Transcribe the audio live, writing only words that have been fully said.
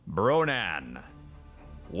Bronan,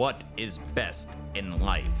 what is best in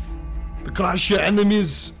life? To crush your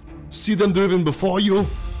enemies, see them driven before you,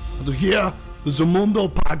 and to hear the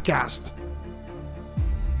Zumundo podcast.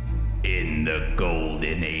 In the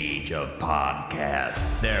golden age of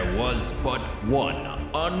podcasts, there was but one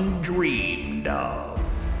undreamed of,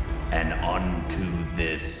 and unto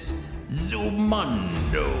this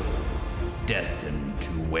Zumundo, destined to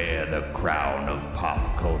wear the crown of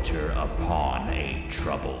pop culture upon a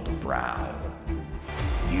troubled brow.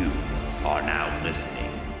 You are now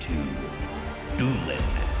listening to Doolin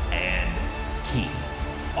and Keith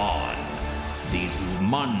on the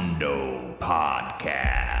Zumundo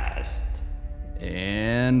podcast.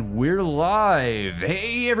 And we're live.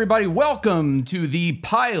 Hey, everybody, welcome to the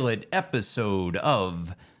pilot episode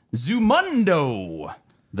of Zumundo,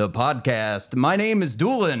 the podcast. My name is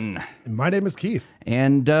Doolin. And my name is Keith.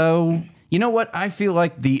 And you know what? I feel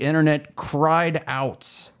like the internet cried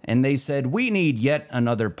out and they said, we need yet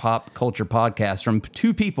another pop culture podcast from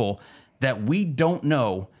two people that we don't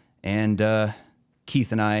know. And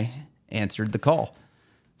Keith and I answered the call.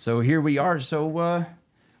 So here we are. So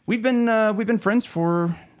we've been friends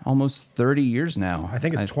for almost 30 years now. I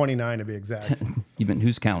think it's 29 to be exact.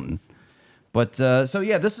 Who's counting? But so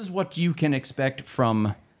yeah, this is what you can expect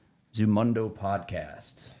from Zumundo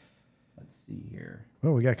podcast. Let's see here.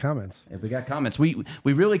 Oh, we got comments. Yeah, we got comments. We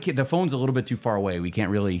really can't, the phone's a little bit too far away. We can't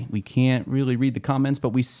really read the comments, but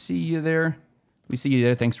we see you there.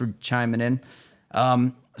 Thanks for chiming in.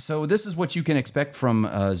 So this is what you can expect from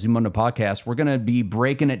Zumundo podcast. We're going to be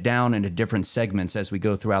breaking it down into different segments as we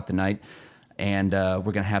go throughout the night. And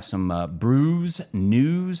we're going to have some brews,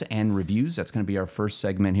 news, and reviews. That's going to be our first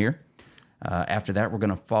segment here. After that, we're going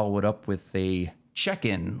to follow it up with a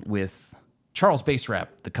check-in with Charles Baserap,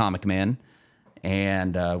 the comic man.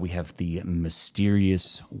 And we have the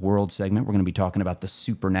mysterious world segment. We're going to be talking about the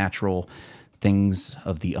supernatural things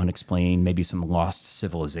of the unexplained, maybe some lost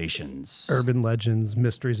civilizations. Urban legends,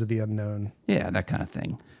 mysteries of the unknown. Yeah, that kind of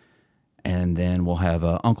thing. And then we'll have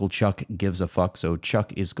Uncle Chuck Gives a Fuck. So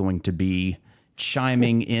Chuck is going to be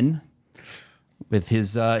chiming in with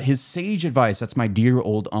his sage advice. That's my dear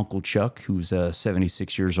old Uncle Chuck, who's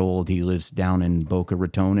 76 years old. He lives down in Boca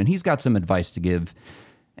Raton, and he's got some advice to give.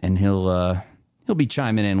 And he'll be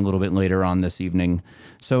chiming in a little bit later on this evening.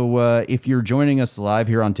 So if you're joining us live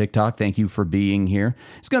here on TikTok, thank you for being here.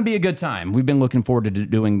 It's going to be a good time. We've been looking forward to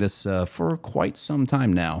doing this for quite some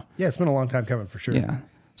time now. Yeah, it's been a long time coming for sure. Yeah.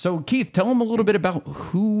 So, Keith, tell them a little bit about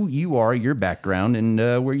who you are, your background, and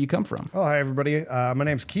where you come from. Oh, hi, everybody. My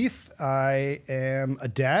name's Keith. I am a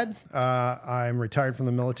dad. I'm retired from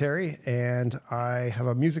the military, and I have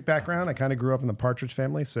a music background. I kind of grew up in the Partridge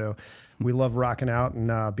Family, so we love rocking out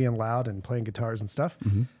and being loud and playing guitars and stuff.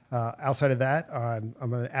 Mm-hmm. Outside of that,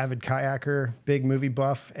 I'm an avid kayaker, big movie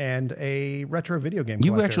buff, and a retro video game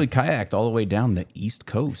collector. You actually kayaked all the way down the East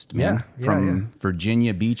Coast, man. From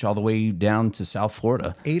Virginia Beach all the way down to South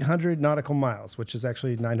Florida. 800 nautical miles, which is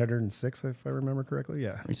actually 906, if I remember correctly.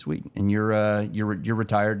 Yeah. Very sweet. And you're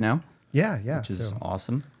retired now? Yeah. Which is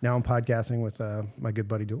awesome. Now I'm podcasting with my good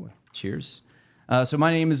buddy Doolin. Cheers. So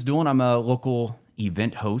my name is Doolin. I'm a local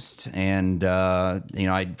event host and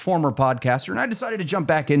I'm former podcaster, and I decided to jump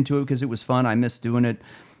back into it because it was fun. I missed doing it.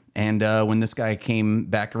 And when this guy came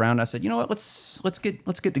back around, I said, you know what, let's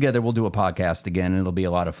get together. We'll do a podcast again, and it'll be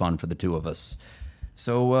a lot of fun for the two of us.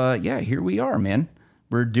 So here we are, man.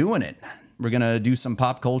 We're doing it. We're gonna do some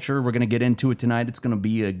pop culture. We're gonna get into it tonight. It's gonna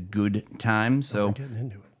be a good time. So we're getting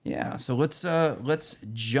into it. Yeah, so let's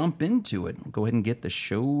jump into it. Go ahead and get the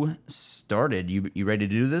show started. You ready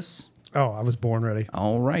to do this? Oh, I was born ready.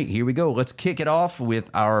 All right, here we go. Let's kick it off with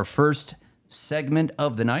our first segment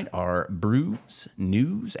of the night, our brews,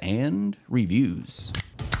 news, and reviews.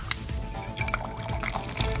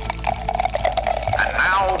 And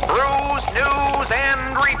now, brews, news,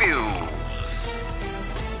 and reviews.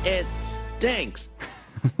 It stinks.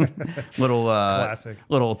 Classic.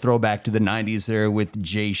 Little throwback to the 90s there with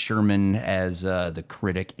Jay Sherman as the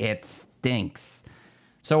critic. It stinks.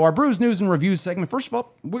 So our brews, news, and reviews segment. First of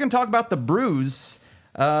all, we're going to talk about the brews.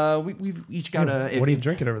 We've each got a... What are you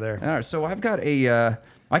drinking over there? All right, so I've got a...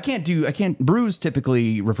 brews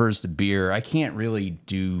typically refers to beer. I can't really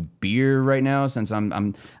do beer right now since I'm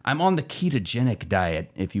on the ketogenic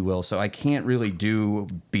diet, if you will. So I can't really do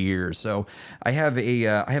beer. So I have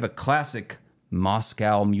a classic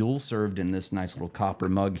Moscow Mule served in this nice little copper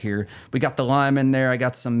mug here. We got the lime in there. I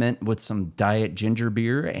got some mint with some diet ginger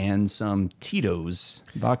beer and some Tito's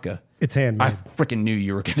vodka. It's handmade. I freaking knew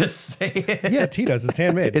you were going to say it. Yeah, Tito's. It's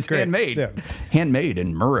handmade. It's great. handmade. Yeah. Handmade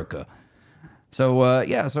in America. So,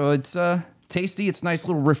 so it's tasty. It's a nice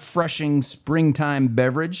little refreshing springtime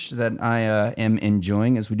beverage that I am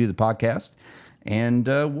enjoying as we do the podcast. And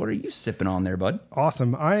what are you sipping on there, bud?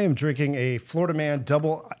 Awesome. I am drinking a Florida Man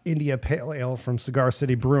Double India Pale Ale from Cigar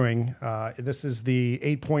City Brewing. This is the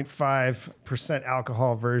 8.5%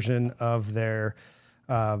 alcohol version of their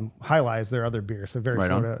High Lies, their other beer. So very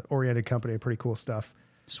Florida-oriented company, pretty cool stuff.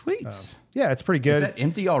 Sweet. Yeah, it's pretty good. Is that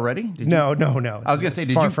empty already? No. I was going to say,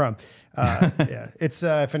 far from. Yeah, it's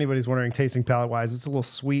if anybody's wondering, tasting palate-wise, it's a little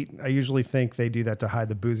sweet. I usually think they do that to hide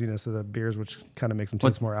the booziness of the beers, which kind of makes them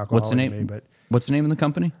taste more alcoholic. What's the name? What's the name of the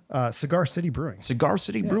company? Cigar City Brewing. Cigar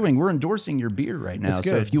City Brewing. We're endorsing your beer right now. It's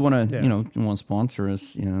So good. if you want to, you want to sponsor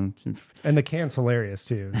us, And the can's hilarious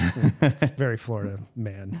too. It's very Florida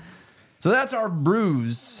Man. So that's our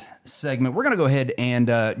brews segment. We're going to go ahead and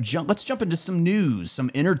let's jump into some news,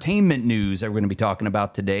 some entertainment news that we're going to be talking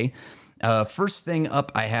about today. First thing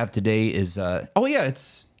up I have today is,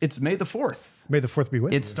 it's May the 4th. May the 4th be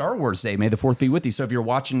with you. It's Star Wars Day. May the 4th be with you. So if you're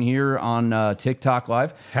watching here on TikTok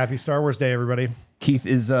Live, Happy Star Wars Day, everybody. Keith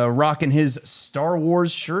is rocking his Star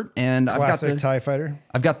Wars shirt, and Classic TIE fighter.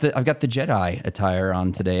 I've got the Jedi attire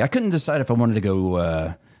on today. I couldn't decide if I wanted to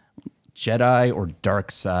go Jedi or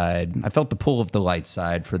dark side. I felt the pull of the light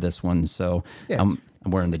side for this one, so I'm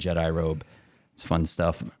wearing the Jedi robe. It's fun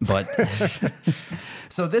stuff. But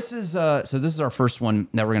so this is our first one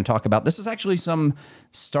that we're going to talk about. This is actually some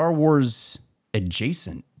Star Wars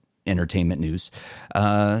adjacent entertainment news.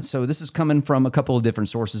 So this is coming from a couple of different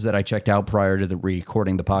sources that I checked out prior to the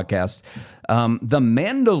recording the podcast. The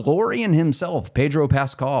Mandalorian himself, Pedro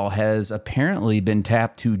Pascal, has apparently been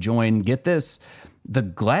tapped to join, get this, the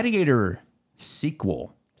Gladiator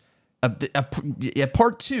sequel,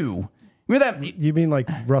 part 2. Remember that? You mean like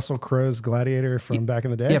Russell Crowe's Gladiator from back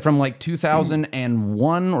in the day? Yeah, from like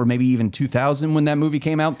 2001 or maybe even 2000 when that movie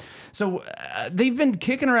came out. So they've been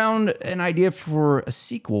kicking around an idea for a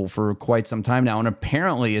sequel for quite some time now, and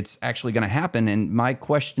apparently it's actually going to happen. And my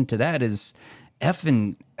question to that is,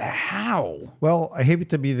 effing how? Well, I hate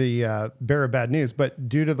to be the bearer of bad news, but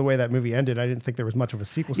due to the way that movie ended, I didn't think there was much of a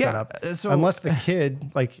sequel set up. So, unless the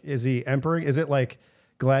kid, like, is he emperor? Is it like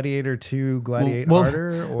Gladiator 2 Gladiate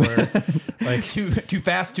harder, or like too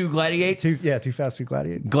fast to gladiate? Too fast to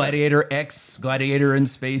gladiate. Gladiator X, Gladiator in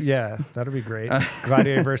space. Yeah, that'd be great.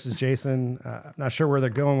 Gladiator versus Jason. I'm not sure where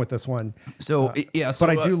they're going with this one. But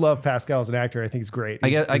I do love Pascal as an actor. I think he's great.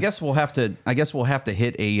 I guess we'll have to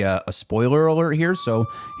hit a spoiler alert here. So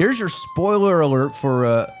here's your spoiler alert for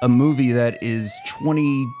a movie that is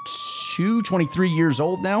 23 years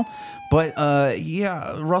old now. But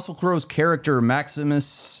Russell Crowe's character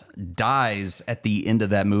Maximus dies at the end of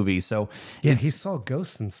that movie. So he saw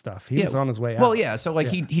ghosts and stuff. He was on his way out. Well, yeah. So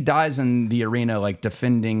he dies in the arena, like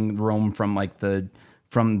defending Rome from the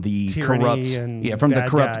Tyranny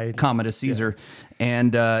corrupt Commodus Caesar,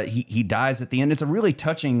 and he dies at the end. It's a really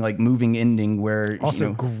touching, like, moving ending where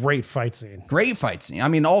also great fight scene. Great fight scene. I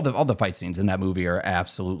mean, all the fight scenes in that movie are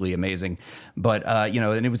absolutely amazing. But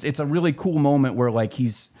and it's a really cool moment where, like,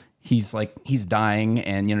 he's dying,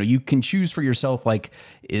 and you can choose for yourself, like,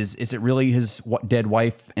 is it really his dead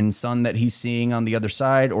wife and son that he's seeing on the other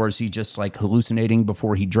side, or is he just like hallucinating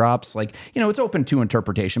before he drops? Like, it's open to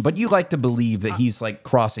interpretation, but you like to believe that he's like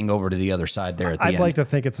crossing over to the other side there at the end. I'd like to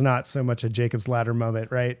think it's not so much a Jacob's Ladder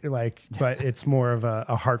moment, right? Like, but it's more of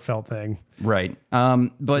a heartfelt thing, right?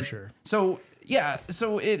 But for sure. So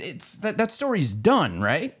it's that story's done,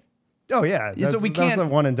 right? Oh yeah, that's a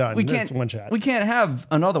one and done. That's one shot. We can't have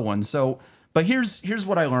another one. So, but here's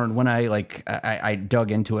what I learned when I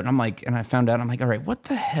dug into it. And I found out. I'm like, all right, what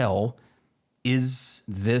the hell is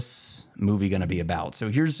this movie going to be about? So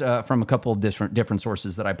here's from a couple of different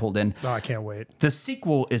sources that I pulled in. Oh, I can't wait. The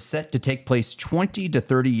sequel is set to take place 20 to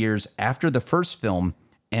 30 years after the first film,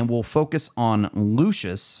 and will focus on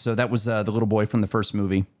Lucius. So that was the little boy from the first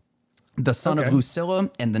movie, the son of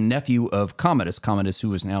Lucilla, and the nephew of Commodus,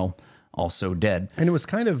 who is now also dead. And it was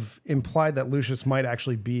kind of implied that Lucius might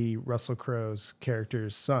actually be Russell Crowe's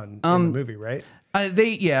character's son in the movie, right? I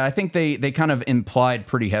think they kind of implied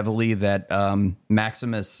pretty heavily that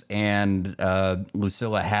Maximus and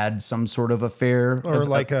Lucilla had some sort of affair, or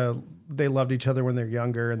they loved each other when they're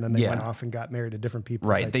younger, and then they went off and got married to different people.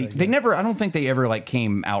 Right. They never. I don't think they ever like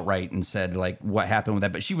came outright and said like what happened with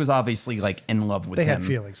that. But she was obviously like in love with him. They had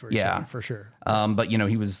feelings for each other, for sure. But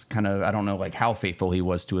he was kind of, I don't know like how faithful he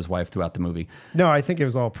was to his wife throughout the movie. No, I think it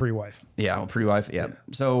was all pre-wife. Yeah, pre-wife. Yeah.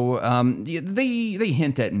 So they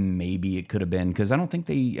hint at maybe it could have been, because I don't think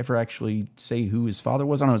they ever actually say who his father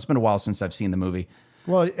was. I don't know. It's been a while since I've seen the movie.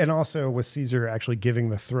 Well, and also with Caesar actually giving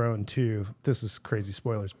the throne to, this is crazy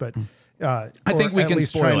spoilers, but I think we at can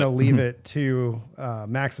least spoil trying it. to leave it to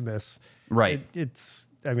Maximus. Right.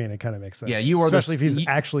 I mean, it kind of makes sense. Yeah, you are especially if he's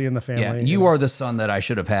actually in the family. Yeah, you are the son that I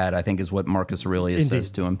should have had, I think is what Marcus Aurelius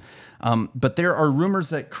says to him. But there are rumors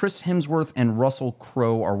that Chris Hemsworth and Russell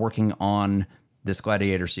Crowe are working on this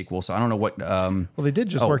Gladiator sequel. So I don't know what... well, they did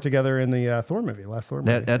just work together in the Thor movie, last Thor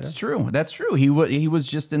movie. That's true. That's true. He was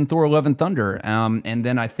just in Thor: Love and Thunder. And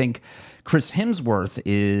then I think Chris Hemsworth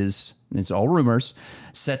is, it's all rumors,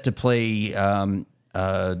 set to play...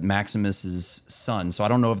 Maximus's son. So I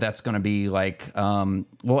don't know if that's going to be like,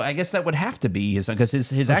 well, I guess that would have to be his son because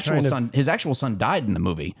his actual son died in the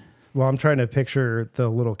movie. Well, I'm trying to picture the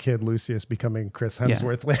little kid Lucius becoming Chris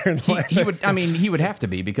Hemsworth later in life. He would have to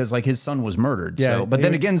be because like his son was murdered. Yeah, so, but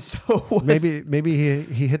then again, so was, maybe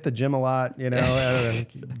he hit the gym a lot. You know, I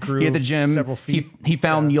don't know, grew he hit the gym. several feet. He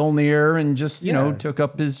found Mjolnir and just took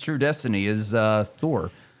up his true destiny as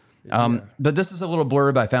Thor. But this is a little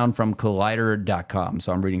blurb I found from Collider.com.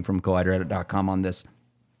 So I'm reading from Collider.com on this.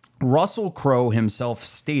 Russell Crowe himself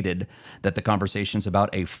stated that the conversations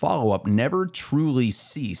about a follow-up never truly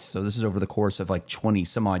ceased. So this is over the course of like 20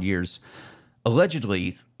 some odd years.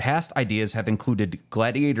 Allegedly, past ideas have included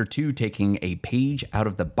Gladiator 2 taking a page out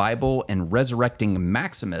of the Bible and resurrecting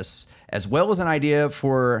Maximus, as well as an idea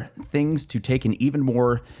for things to take an even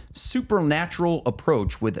more supernatural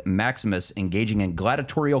approach with Maximus engaging in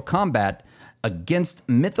gladiatorial combat against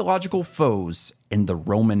mythological foes in the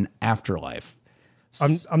Roman afterlife.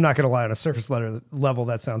 I'm not going to lie, on a surface level,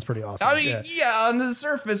 that sounds pretty awesome. I mean, yeah, on the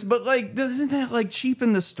surface, but like, doesn't that like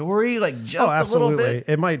cheapen the story like just absolutely. a little bit?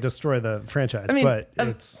 It might destroy the franchise, I mean, but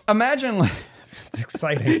it's imagine it's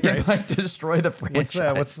exciting. Right? it might destroy the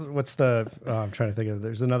franchise. What's the? I'm trying to think of.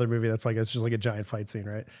 There's another movie that's like it's just like a giant fight scene,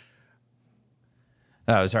 right?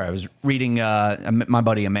 Oh, sorry. I was reading. My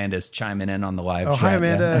buddy Amanda's chiming in on the live chat. Hi,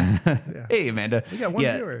 Amanda. Yeah. Hey, Amanda. We got one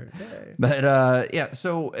viewer. Hey. But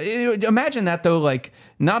so imagine that though. Like,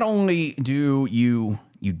 not only do you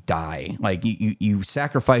die, like you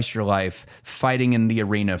sacrifice your life fighting in the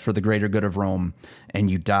arena for the greater good of Rome, and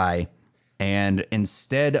you die. And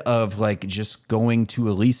instead of like just going to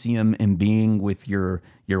Elysium and being with your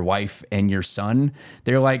wife and your son,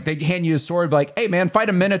 they hand you a sword, like, hey man, fight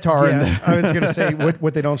a Minotaur. Yeah, I was gonna say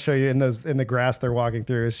what they don't show you in the grass they're walking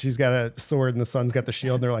through is she's got a sword and the son's got the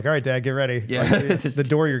shield. And they're like, all right, Dad, get ready. Yeah. Like, the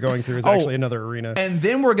door you're going through is actually another arena. And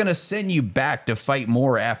then we're gonna send you back to fight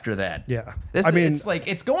more after that. Yeah,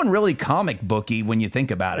 it's going really comic booky when you think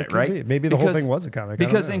about it, right? Be. Maybe the whole thing was a comic.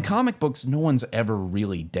 Because in comic books, no one's ever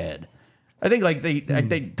really dead. I think like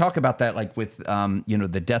they talk about that like with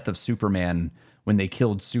the death of Superman when they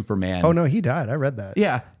killed Superman. Oh no, he died. I read that.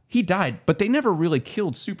 Yeah, he died, but they never really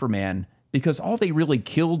killed Superman because all they really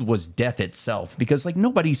killed was death itself. Because like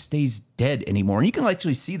nobody stays dead anymore, and you can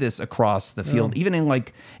actually see this across the field, even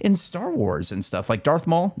in Star Wars and stuff. Like Darth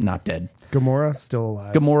Maul, not dead. Gamora still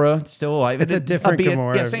alive. Gamora still alive. It's a different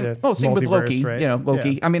Gamora. Yeah, same with Loki. Right?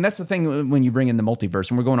 Loki. Yeah. I mean, that's the thing when you bring in the multiverse,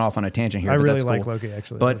 and we're going off on a tangent here. I but really that's like cool. Loki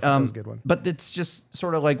actually. But that was a good one. But it's just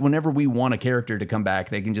sort of like whenever we want a character to come back,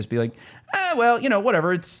 they can just be like,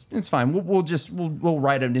 whatever. It's fine. We'll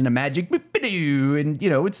write it in a magic, and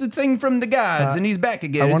it's a thing from the gods, and he's back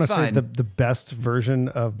again. I want to say the best version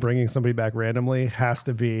of bringing somebody back randomly has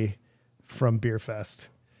to be from Beer Fest.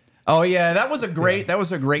 Oh yeah, that was a great. That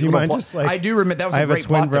was a great. Do you mind plot. just like I do remember that was a great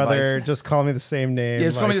twin plot brother. device. Just call me the same name. Yeah,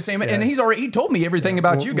 just call me the same. And he told me everything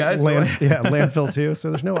about you guys. Landfill too.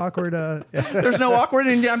 So there's no awkward. There's no awkward,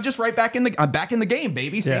 and I'm just right back in the. I'm back in the game,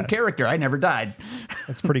 baby. Same character. I never died.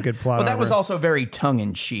 That's pretty good plot. But that was also very tongue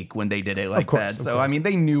in cheek when they did it like that. So I mean,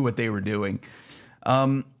 they knew what they were doing.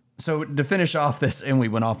 So to finish off this, and we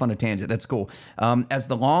went off on a tangent. That's cool. As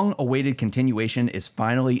the long-awaited continuation is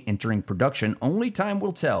finally entering production, only time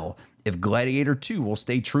will tell if Gladiator 2 will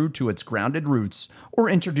stay true to its grounded roots or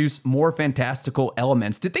introduce more fantastical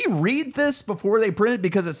elements. Did they read this before they printed?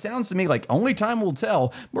 Because it sounds to me like only time will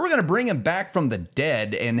tell. We're going to bring him back from the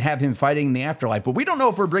dead and have him fighting in the afterlife. But we don't know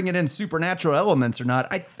if we're bringing in supernatural elements or not.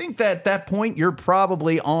 I think that at that point, you're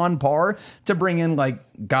probably on par to bring in like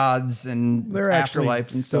gods and they're afterlife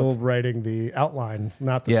actually and still stuff. writing the outline,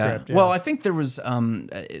 not the script. Yeah. Well, I think there was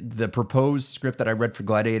the proposed script that I read for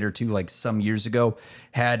Gladiator 2 like some years ago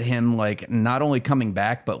had him like not only coming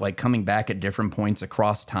back, but like coming back at different points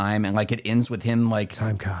across time. And like it ends with him like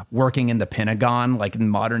time cop working in the Pentagon, like in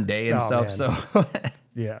modern day and stuff. Man. So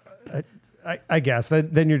yeah, I guess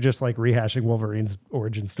then you're just like rehashing Wolverine's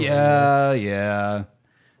origin story. Yeah, yeah.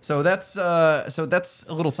 So that's a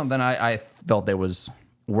little something I felt that was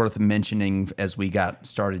worth mentioning as we got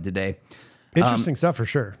started today. Interesting stuff for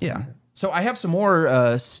sure. Yeah. So I have some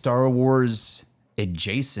more Star Wars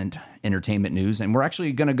adjacent entertainment news, and we're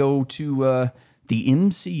actually going to go to the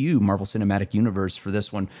MCU, Marvel Cinematic Universe, for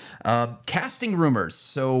this one. Casting rumors.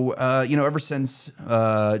 So, ever since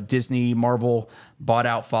Disney, Marvel bought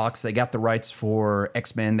out Fox, they got the rights for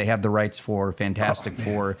X-Men. They have the rights for Fantastic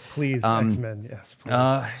Four. Please, X-Men, yes. Please.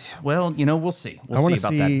 Well, we'll see. I want to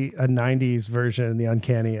see a '90s version, the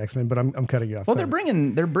Uncanny X-Men, but I'm cutting you off. Well,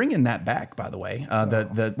 sorry. they're bringing that back, by the way.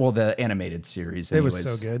 The animated series. Anyways. It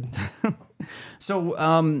was so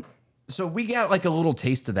good. So we got like a little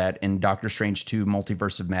taste of that in Doctor Strange 2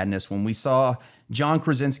 Multiverse of Madness when we saw John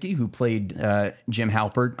Krasinski, who played Jim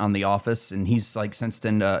Halpert on The Office, and he's like since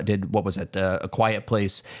then did, what was it, A Quiet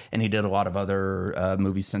Place, and he did a lot of other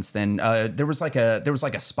movies since then. There was like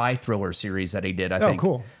a spy thriller series that he did, I think. Oh,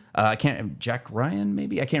 cool. Jack Ryan,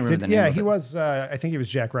 maybe? I can't remember the name. Yeah, of he it. was. I think he was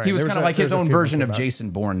Jack Ryan. He was kind of like his own version of Jason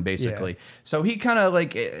Bourne, basically. Yeah. So he kind of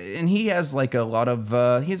like, and he has like a lot of,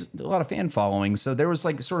 he has a lot of fan following. So there was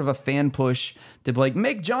like sort of a fan push to like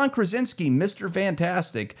make John Krasinski Mr.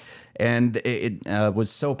 Fantastic, and it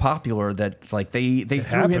was so popular that like they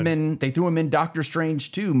threw him in Doctor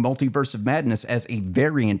Strange 2 Multiverse of Madness as a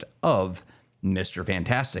variant of Mr.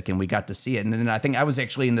 Fantastic, and we got to see it. And then I think I was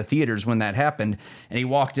actually in the theaters when that happened, and he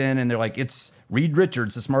walked in and they're like, it's Reed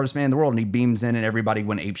Richards, the smartest man in the world, and he beams in and everybody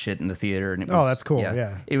went apeshit in the theater. And it was, that's cool.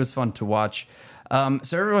 Yeah. It was fun to watch.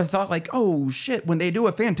 So everyone thought like, oh shit, when they do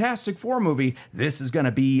a Fantastic Four movie, this is going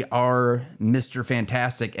to be our Mr.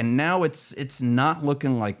 Fantastic. And now it's not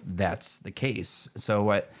looking like that's the case.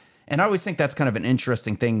 So, and I always think that's kind of an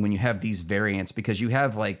interesting thing when you have these variants, because you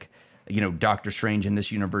have like, Doctor Strange in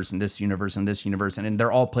this universe, and this universe, and this universe, and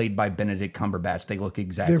they're all played by Benedict Cumberbatch. They look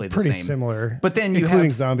exactly the same. They're pretty similar. But then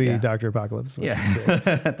including zombie Dr. Apocalypse. Yeah,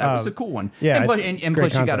 that was a cool one. Yeah, and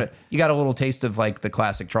plus you got a little taste of like the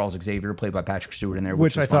classic Charles Xavier played by Patrick Stewart in there,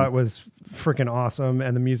 which I thought was freaking awesome.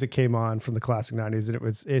 And the music came on from the classic '90s,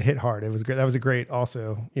 and it hit hard. It was great. That was a great,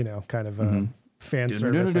 also kind of fan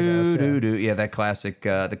service. I guess. Yeah, that classic,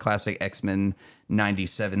 the classic X-Men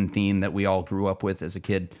 '97 theme that we all grew up with as a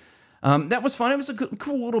kid. That was fun. It was a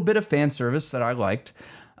cool little bit of fan service that I liked.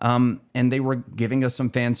 And they were giving us some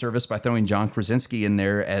fan service by throwing John Krasinski in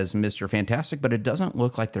there as Mr. Fantastic, but it doesn't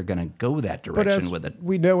look like they're going to go that direction with it.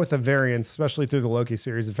 We know with the variants, especially through the Loki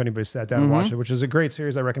series, if anybody sat down and watched it, which is a great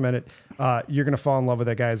series, I recommend it. You're going to fall in love with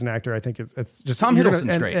that guy as an actor. I think it's just Tom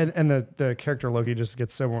Hiddleston's great, and the character Loki just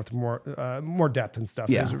gets so much more depth and stuff.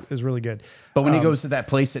 Yeah, is really good. But when he goes to that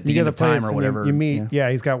place at the end of time or whatever, you meet. Yeah,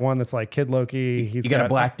 he's got one that's like Kid Loki. He's got a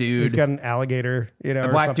black dude. He's got an alligator. A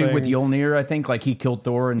black dude with Mjolnir. I think like he killed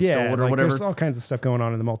Thor and stole it or whatever. There's all kinds of stuff going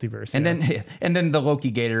on in the multiverse. And then the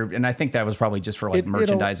Loki Gator, and I think that was probably just for like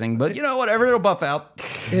merchandising, but whatever, it'll buff out.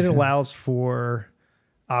 It allows for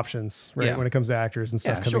options, right? Yeah. When it comes to actors and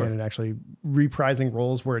stuff coming in and actually reprising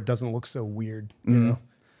roles where it doesn't look so weird, you know?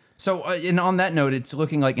 So, and on that note, it's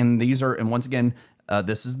looking like, and once again,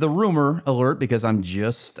 this is the rumor alert because I'm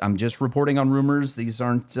just reporting on rumors. These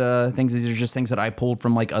aren't things. These are just things that I pulled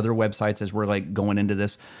from like other websites as we're like going into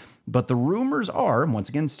this. But the rumors are, once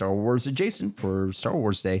again, Star Wars adjacent for Star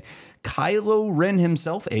Wars Day, Kylo Ren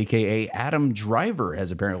himself, a.k.a. Adam Driver,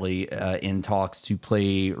 has apparently in talks to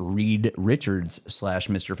play Reed Richards /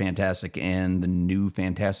 Mr. Fantastic in the new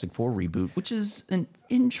Fantastic Four reboot, which is an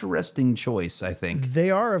interesting choice, I think.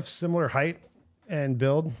 They are of similar height and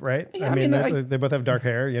build, right? Yeah, they both have dark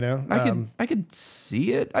hair, I could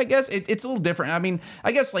see it. I guess it's a little different. I mean,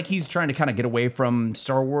 I guess like he's trying to kind of get away from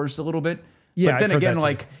Star Wars a little bit. Yeah, but then again,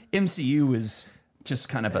 like MCU is just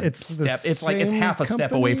kind of a step. It's like it's half a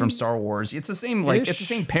step away from Star Wars. It's the same it's the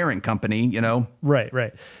same parent company,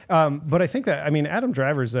 Right. But I think that Adam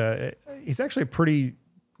Driver's he's actually a pretty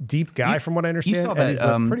deep guy from what I understand. You saw that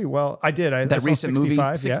he's pretty well. I did. I that saw recent 65,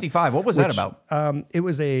 movie, 65. What was that about? It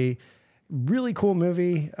was a really cool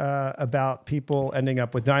movie about people ending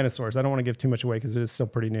up with dinosaurs. I don't want to give too much away because it is still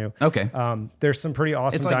pretty new. Okay. There's some pretty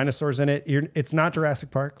awesome dinosaurs in it. It's not Jurassic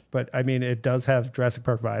Park, but it does have Jurassic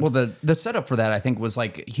Park vibes. Well, the setup for that I think was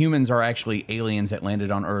like humans are actually aliens that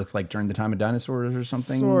landed on Earth like during the time of dinosaurs or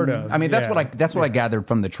something. Sort of. I mean, that's what I gathered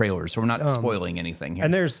from the trailer. So we're not spoiling anything here.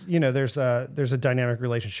 And there's a dynamic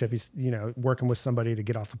relationship. He's working with somebody to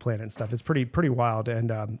get off the planet and stuff. It's pretty wild.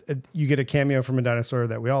 And you get a cameo from a dinosaur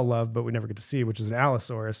that we all love, but we never get to see, which is an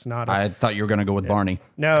Allosaurus. I thought you were going to go with Barney.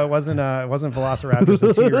 No, it wasn't. It wasn't Velociraptors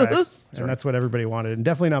and T-Rex, and that's what everybody wanted, and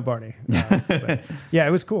definitely not Barney. But yeah,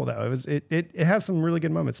 it was cool though. It has some really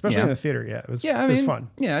good moments, especially in the theater. Yeah, it was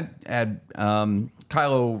fun. Yeah, add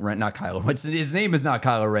Kylo Ren, not Kylo. His name is not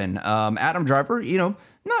Kylo Ren. Adam Driver.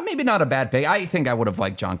 Maybe not a bad pick. I think I would have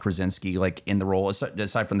liked John Krasinski like in the role,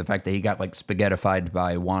 aside from the fact that he got like spaghettified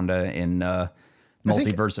by Wanda in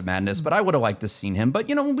Multiverse of Madness, but I would have liked to seen him. But,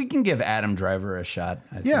 we can give Adam Driver a shot.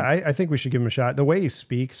 I think we should give him a shot. The way he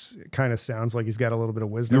speaks kind of sounds like he's got a little bit of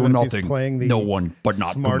wisdom. You're and if nothing. He's playing the No one, but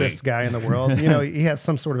not smartest me. guy in the world. He has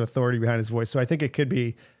some sort of authority behind his voice. So I think it could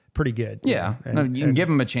be pretty good. Yeah. You can give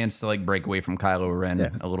him a chance to break away from Kylo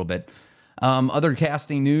Ren a little bit. Other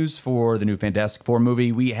casting news for the new Fantastic Four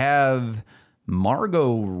movie. We have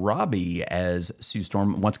Margot Robbie as Sue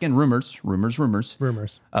Storm. Once again, rumors.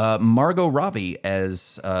 Margot Robbie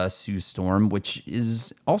as Sue Storm, which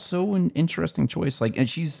is also an interesting choice. And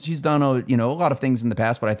she's done a lot of things in the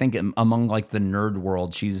past, but I think among the nerd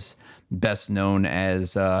world, she's best known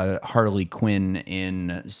as Harley Quinn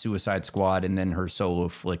in Suicide Squad, and then her solo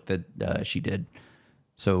flick that she did.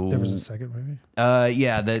 So there was a second movie.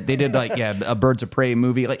 They did a Birds of Prey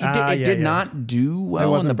movie. It did not do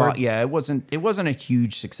well in the box. Yeah, it wasn't a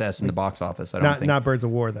huge success in the box office. I don't think. Not Birds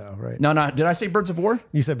of War though, right? No. Did I say Birds of War?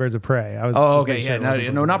 You said Birds of Prey. Okay.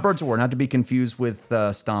 Yeah. No, not Birds of War. Not to be confused with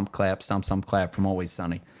Stomp Clap from Always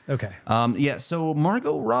Sunny. Okay. So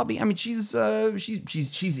Margot Robbie, I mean, she's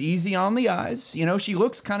easy on the eyes. She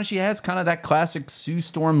looks she has that classic Sue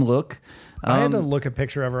Storm look. I had to look a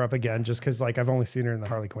picture of her up again just because I've only seen her in the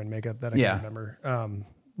Harley Quinn makeup that I can remember.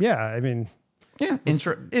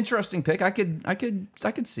 Interesting pick. I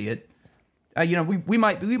could see it. We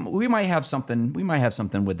might have something. We might have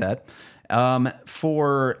something with that.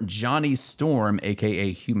 For Johnny Storm,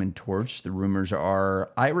 aka Human Torch, the rumors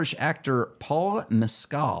are Irish actor Paul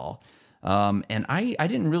Mescal. And I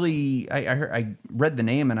didn't really. I read the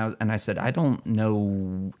name and I said I don't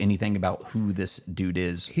know anything about who this dude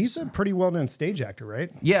is. He's a pretty well-known stage actor,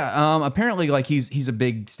 right? Yeah. Apparently, he's a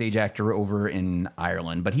big stage actor over in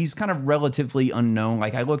Ireland, but he's kind of relatively unknown.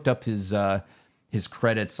 I looked up his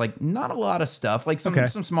credits, not a lot of stuff,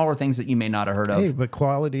 some smaller things that you may not have heard of. Hey, but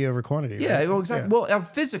quality over quantity. Yeah, right? well, exactly. Yeah. Well,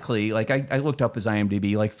 physically, I looked up his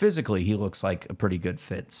IMDb. Physically, he looks like a pretty good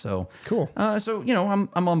fit. So cool. I'm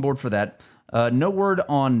on board for that. No word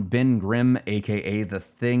on Ben Grimm, aka The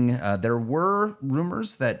Thing. There were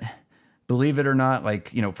rumors that, believe it or not,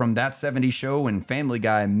 from That 70s Show and Family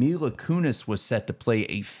Guy, Mila Kunis was set to play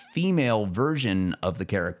a female version of the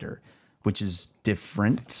character, which is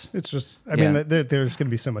different. It's just, I mean, there's going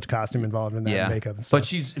to be so much costume involved in that and makeup and stuff.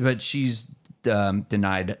 But she's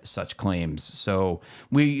denied such claims. So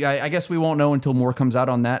I guess we won't know until more comes out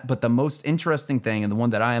on that. But the most interesting thing, and the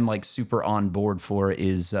one that I am super on board for,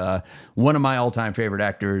 is one of my all-time favorite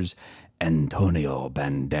actors, Antonio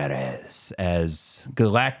Banderas as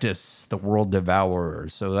Galactus, the World Devourer.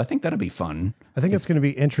 So I think that'll be fun. I think it's going to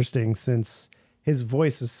be interesting since his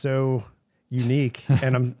voice is so unique,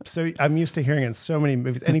 and I'm used to hearing it in so many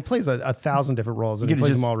movies, and he plays 1,000 different roles, and he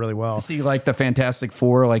plays them all really well. See the Fantastic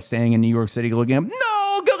Four staying in New York City looking up,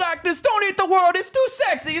 no, Galactus, don't eat the world, it's too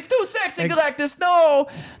sexy, Galactus, no.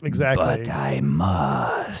 Exactly. But I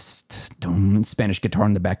must. Spanish guitar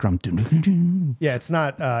in the background. Yeah, it's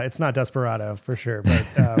not Desperado for sure, but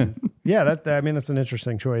that's an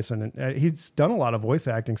interesting choice, and he's done a lot of voice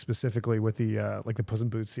acting specifically with the Puss in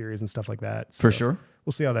Boots series and stuff like that. So for sure.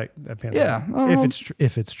 We'll see how that pans out. Yeah,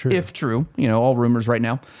 if it's true. If true, all rumors right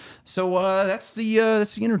now. So that's the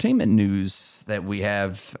entertainment news that we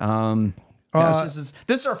have. This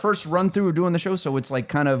is our first run through doing the show, so it's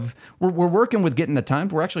we're working with getting the time.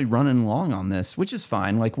 We're actually running long on this, which is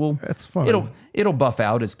fine. It's fun. It'll buff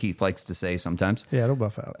out, as Keith likes to say sometimes. Yeah, it'll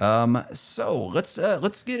buff out. So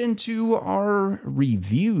let's get into our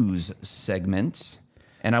reviews segment.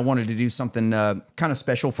 And I wanted to do something kind of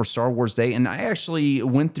special for Star Wars Day. And I actually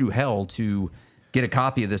went through hell to get a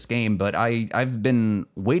copy of this game, but I've been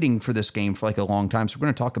waiting for this game for a long time. So we're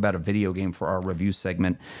going to talk about a video game for our review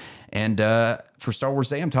segment. And for Star Wars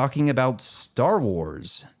Day, I'm talking about Star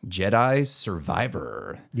Wars Jedi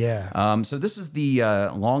Survivor. Yeah. So this is the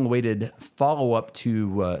long-awaited follow-up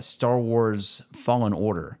to Star Wars Fallen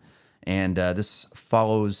Order. And this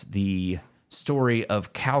follows the story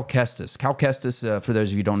of Cal Kestis. Cal Kestis, for those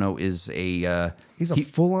of you who don't know, is he's a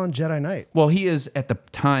full-on Jedi Knight. Well, he is at the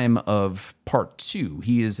time of part 2.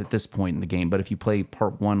 He is at this point in the game. But if you play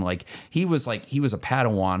part 1, he was a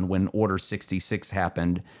Padawan when Order 66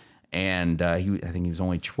 happened, and I think he was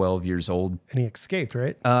only 12 years old. And he escaped,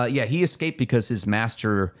 right? Yeah, he escaped because his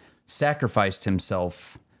master sacrificed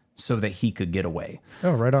himself so that he could get away.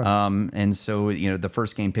 Oh, right on. And so, the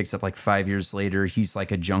first game picks up 5 years later. He's a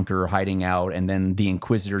junker hiding out, and then the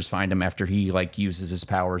Inquisitors find him after he uses his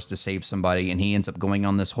powers to save somebody, and he ends up going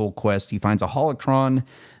on this whole quest. He finds a holocron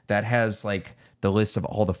that has the list of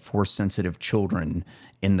all the Force-sensitive children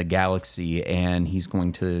in the galaxy, and he's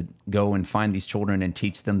going to go and find these children and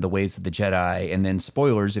teach them the ways of the Jedi. And then,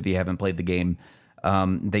 spoilers if you haven't played the game,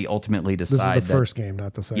 They ultimately This decide is the first game,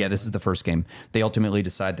 not the second. Yeah, this is the first game. They ultimately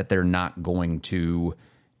decide that they're not going to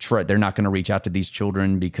they're not going to reach out to these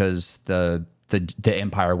children because the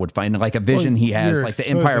Empire would find like a vision he has, you're like the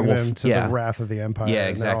Empire will them to the wrath of the Empire. Yeah,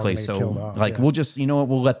 and they're all exactly. gonna get So killed off, like yeah. we'll just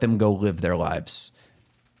we'll let them go live their lives.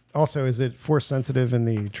 Also, is it force sensitive in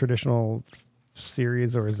the traditional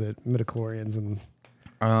series, or is it midichlorians and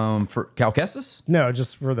For Cal Kestis? no,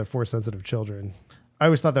 just for the force sensitive children? I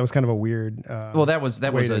always thought that was kind of a weird. Well, that was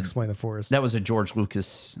way to explain the force. That was a George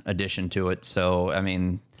Lucas addition to it. So I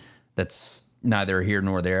mean, that's neither here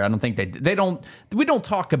nor there. I don't think we don't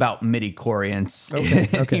talk about midichlorians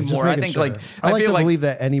anymore. I think sure. I like to believe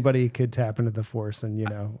that anybody could tap into the force, and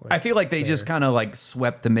I feel like they just kind of like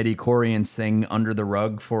swept the midichlorians thing under the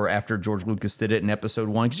rug for after George Lucas did it in episode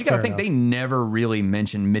 1. Because you got to think they never really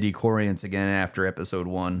mentioned midichlorians again after episode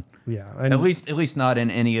 1. Yeah, and at least not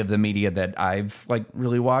in any of the media that I've like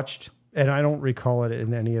really watched. And I don't recall it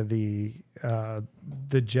in any of the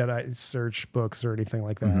Jedi Search books or anything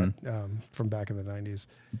like that from back in the 90s.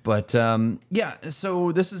 But yeah,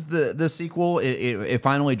 so this is the sequel. It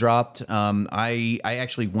finally dropped. I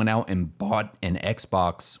actually went out and bought an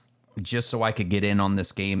Xbox just so I could get in on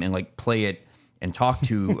this game and like play it and talk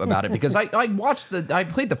to about it, because I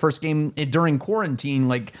played the first game during quarantine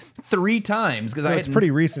like 3 times because it's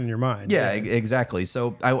pretty recent in your mind. Yeah, exactly.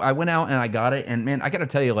 So I went out and I got it, and man, I got to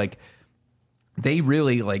tell you, like, they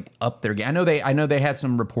really like upped their game. I know they had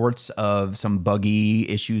some reports of some buggy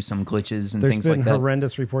issues, some glitches, and things like that. There's been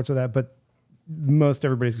horrendous reports of that, but most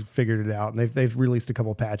everybody's figured it out, and they've released a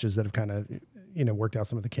couple patches that have kind of worked out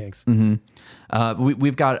some of the kinks.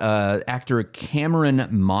 We've got actor Cameron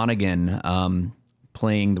Monaghan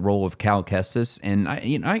playing the role of Cal Kestis, and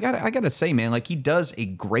I gotta say, man, like, he does a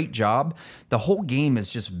great job. The whole game is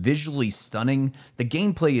just visually stunning. The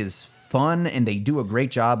gameplay is fun, and they do a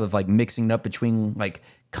great job of like mixing it up between like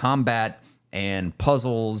combat and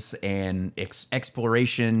puzzles and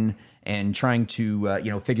exploration and trying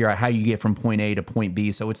to figure out how you get from point A to point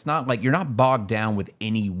B. So it's not like you're not bogged down with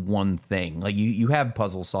any one thing. Like you have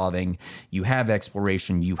puzzle solving, you have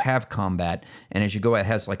exploration, you have combat, and as you go, it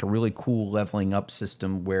has like a really cool leveling up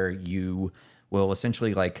system where you will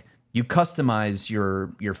essentially like you customize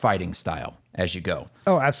your fighting style as you go.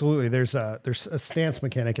 Oh, absolutely. There's a stance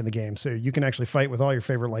mechanic in the game, so you can actually fight with all your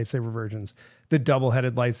favorite lightsaber versions. The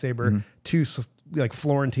double-headed lightsaber, 2 like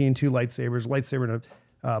Florentine, 2 lightsaber and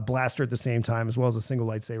a blaster at the same time, as well as a single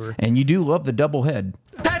lightsaber. And you do love the double head.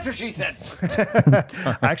 That's what she said.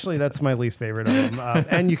 Actually, that's my least favorite of them.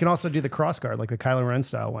 And you can also do the crossguard, like the Kylo Ren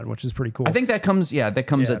style one, which is pretty cool. I think that comes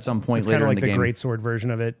at some point it's later kind of in the game. It's kind of like the greatsword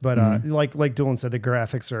version of it, but like Doolin said, the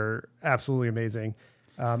graphics are absolutely amazing.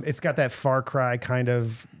 It's got that Far Cry kind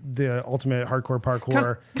of the ultimate hardcore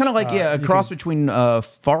parkour. Kind of like a cross between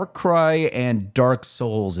Far Cry and Dark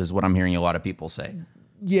Souls is what I'm hearing a lot of people say.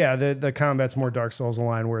 Yeah, the combat's more Dark Souls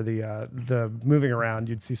aligned, where the moving around,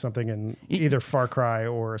 you'd see something in either Far Cry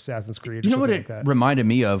or Assassin's Creed. Or you know what like it that. reminded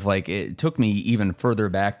me of? Like, it took me even further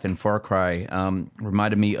back than Far Cry.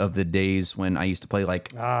 Reminded me of the days when I used to play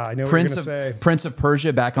like I know what you're gonna say. Prince of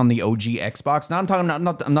Persia back on the OG Xbox. Now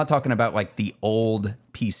I'm not talking about like the old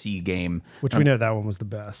PC game, which we know that one was the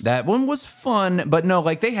best. That one was fun, but no,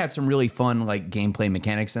 like they had some really fun like gameplay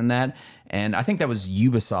mechanics in that, and I think that was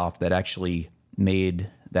Ubisoft that actually made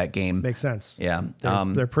that game. Makes sense. Yeah,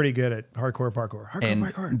 they're pretty good at hardcore parkour.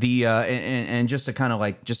 And just to kind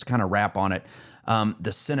of wrap on it, the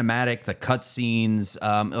cinematic, the cutscenes,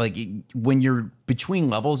 like when you're between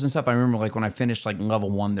levels and stuff. I remember like when I finished like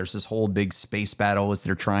level 1, there's this whole big space battle as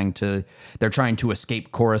they're trying to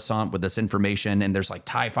escape Coruscant with this information, and there's like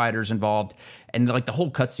TIE fighters involved, and like the whole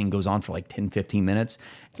cutscene goes on for like 10-15 minutes.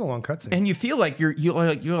 It's a long cutscene, and you feel like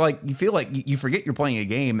you forget you're playing a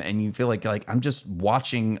game, and you feel like I'm just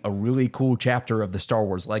watching a really cool chapter of the Star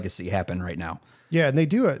Wars legacy happen right now. Yeah, and they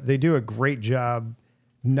do a great job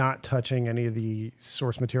not touching any of the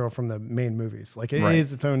source material from the main movies. Like it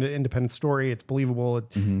is its own independent story. It's believable.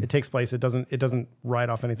 It takes place. It doesn't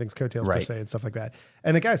ride off anything's coattails per se and stuff like that.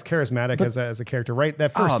 And the guy's charismatic as a character, right?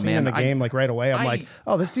 That first scene in the game, like right away, I'm like,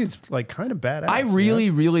 oh, this dude's like kind of badass. I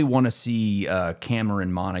really want to see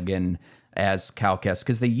Cameron Monaghan as Cal Kestis,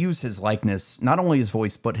 because they use his likeness, not only his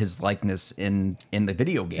voice, but his likeness in the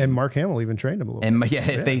video game. And Mark Hamill even trained him a little bit.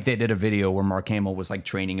 Yeah, they did a video where Mark Hamill was like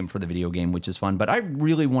training him for the video game, which is fun. But I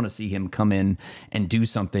really want to see him come in and do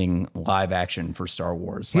something live action for Star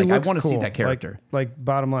Wars. Like, I want to see that character. Like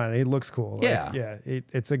bottom line, he looks cool. Yeah.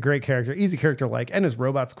 It's a great character, easy character, and his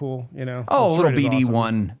robot's cool. Oh, a little BD1.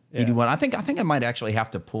 Awesome. BD1. I think I might actually have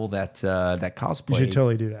to pull that cosplay. You should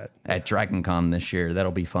totally do that at Dragon Con this year.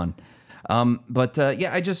 That'll be fun.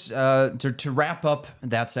 I just to wrap up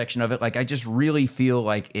that section of it, like I just really feel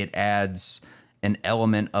like it adds an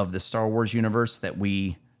element of the Star Wars universe that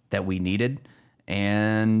we needed,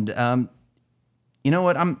 and you know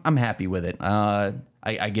what, I'm happy with it.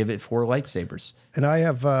 I give it 4 lightsabers. And I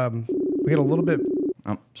have we got a little bit.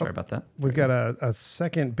 Oh, sorry about that. We've got a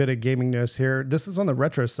second bit of gaming news here. This is on the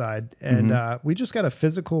retro side, and we just got a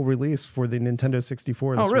physical release for the Nintendo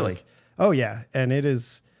 64 this really? week. Oh, yeah. And it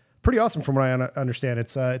is pretty awesome from what I understand.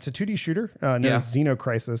 It's a 2D shooter known as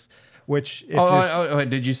Xenocrisis, which...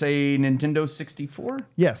 Did you say Nintendo 64?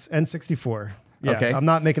 Yes, N64. Yeah, okay. I'm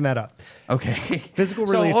not making that up. Okay. Physical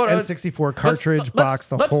release, N64 cartridge box,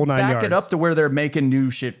 the whole 9 yards. Let's back it up to where they're making new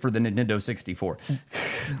shit for the Nintendo 64.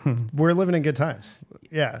 We're living in good times.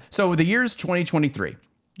 Yeah. So the year's 2023.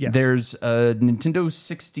 Yes. There's a Nintendo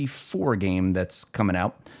 64 game that's coming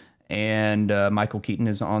out. And Michael Keaton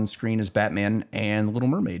is on screen as Batman, and Little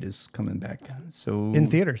Mermaid is coming back. So in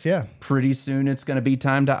theaters, yeah. Pretty soon, it's going to be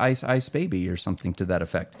time to Ice Ice Baby or something to that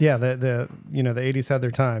effect. Yeah, the 80s had their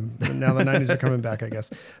time, but now the 90s are coming back, I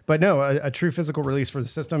guess. But no, a true physical release for the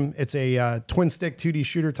system. It's a twin stick 2D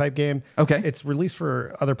shooter type game. Okay, it's released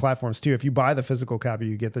for other platforms too. If you buy the physical copy,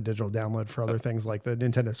 you get the digital download for other things like the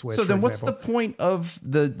Nintendo Switch. So then, what's the point of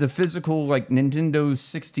the physical like Nintendo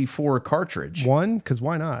 64 cartridge? One, because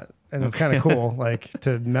why not? And it's kind of cool, like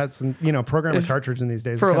to mess and program a cartridge in these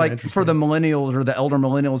days. For the millennials or the elder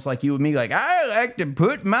millennials like you and me, like I like to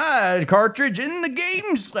put my cartridge in the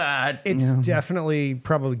game slot. It's definitely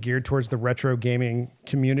probably geared towards the retro gaming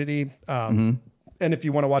community. And if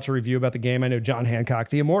you want to watch a review about the game, I know John Hancock,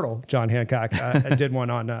 the immortal John Hancock, did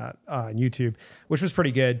one on YouTube, which was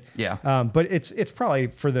pretty good. Yeah. But it's probably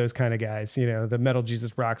for those kind of guys, the Metal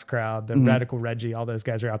Jesus Rocks crowd, the Radical Reggie, all those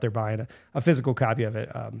guys are out there buying a physical copy of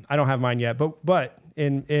it. I don't have mine yet, but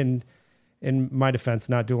in my defense,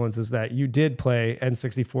 not Doolin's, is that you did play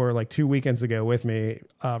N64 like 2 weekends ago with me,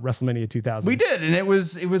 WrestleMania 2000. We did, and it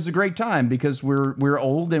was a great time because we're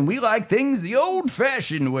old and we like things the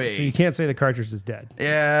old-fashioned way. So you can't say the cartridge is dead.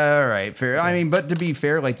 Yeah, all right, fair. I mean, but to be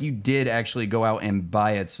fair, like you did actually go out and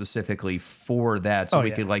buy it specifically for that, so we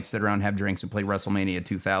could like sit around, have drinks, and play WrestleMania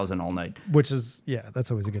 2000 all night. Which is that's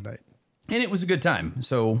always a good night. And it was a good time,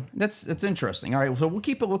 so that's interesting. All right, so we'll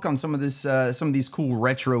keep a look on some of these cool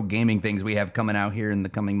retro gaming things we have coming out here in the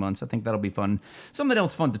coming months. I think that'll be fun. Something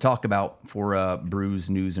else fun to talk about for Brews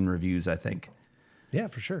News and Reviews, I think. Yeah,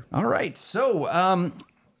 for sure. All right, so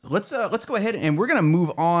let's go ahead and we're gonna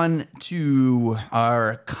move on to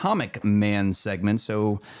our Comic Man segment.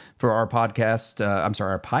 So for our podcast,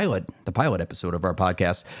 the pilot episode of our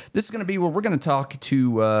podcast, this is gonna be where we're gonna talk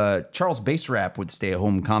to Charles Baserap with Stay at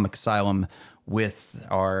Home Comic Asylum with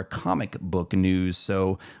our comic book news.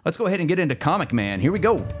 So let's go ahead and get into Comic Man. Here we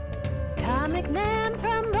go. Comic Man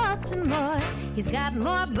from Baltimore. He's got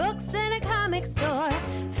more books than a comic store.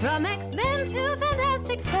 From X-Men to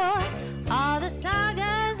Fantastic Four, all the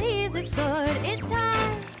sagas he's explored. It's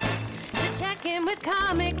time to check in with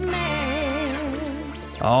Comic Man.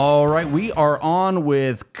 All right, we are on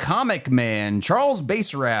with Comic Man, Charles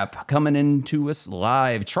Baserap, coming into us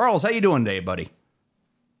live. Charles, how you doing today, buddy?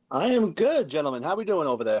 I am good, gentlemen. How we doing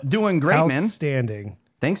over there? Doing great, man. Outstanding.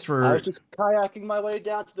 Thanks for... I was just kayaking my way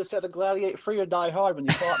down to the set of Gladiate Free or Die Hard when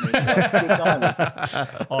you caught me, so it's good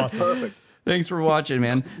timing. Awesome. Perfect. Thanks for watching,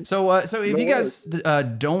 man. So if you guys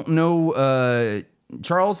don't know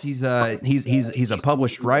Charles, he's a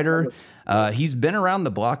published writer. He's been around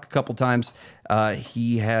the block a couple times.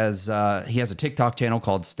 He has a TikTok channel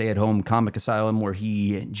called Stay at Home Comic Asylum where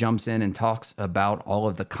he jumps in and talks about all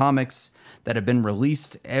of the comics that have been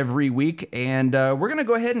released every week. And we're gonna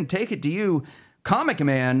go ahead and take it to you, Comic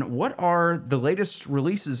Man. What are the latest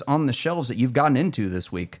releases on the shelves that you've gotten into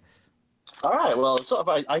this week? All right. Well, so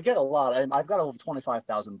if I get a lot. I've got over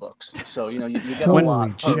 25,000 books. So you get a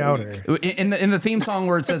lot. Chowder. In the theme song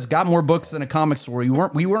where it says "got more books than a comic store,"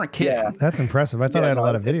 we weren't kidding. Yeah. That's impressive. I thought I had a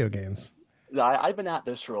lot of video games. I've been at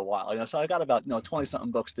this for a while, so I got about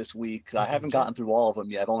 20-something books this week. I haven't gotten through all of them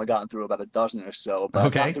yet. I've only gotten through about a dozen or so, but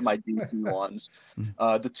I've gotten through my DC ones.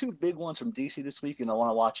 The two big ones from DC this week, and I want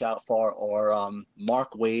to watch out for, are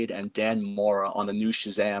Mark Waid and Dan Mora on the new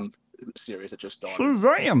Shazam series that just started.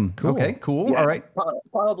 Shazam! Cool. Okay, cool. Yeah, All right.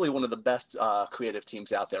 Probably one of the best creative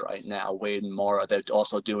teams out there right now. Waid and Mora. They're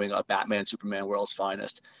also doing a Batman, Superman, World's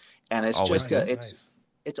Finest, and it's Always just it's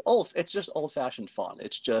just old-fashioned fun.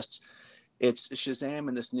 It's Shazam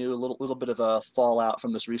and this new little bit of a fallout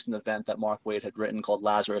from this recent event that Mark Waid had written called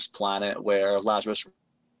Lazarus Planet, where Lazarus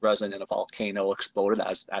resin and a volcano exploded,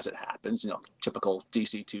 as it happens. Typical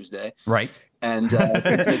DC Tuesday. Right. And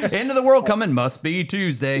end of the world coming, must be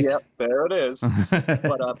Tuesday. Yep, there it is.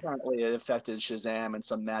 But apparently it affected Shazam and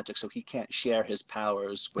some magic, so he can't share his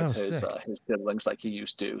powers with his siblings like he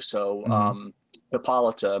used to. So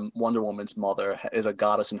Hippolyta, Wonder Woman's mother, is a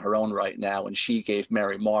goddess in her own right now, and she gave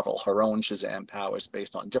Mary Marvel her own Shazam powers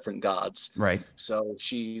based on different gods. Right. So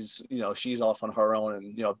she's off on her own,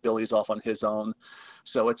 and Billy's off on his own.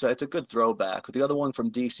 So it's a good throwback. The other one from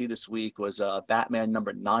DC this week was Batman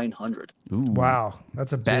number 900. Ooh. Wow,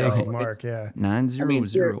 that's a big mark. Yeah,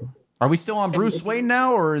 900. Are we still on Bruce Wayne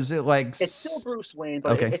now, or is it like? It's still Bruce Wayne,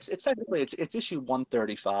 but it's technically it's issue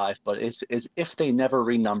 135. But it's if they never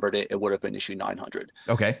renumbered it, it would have been issue 900.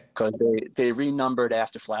 Okay. Because they renumbered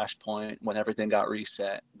after Flashpoint when everything got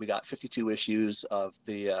reset. We got 52 issues of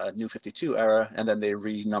the New 52 era, and then they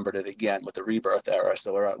renumbered it again with the Rebirth era.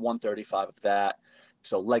 So we're at 135 of that.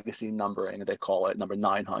 So legacy numbering, they call it, number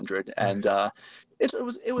 900. And it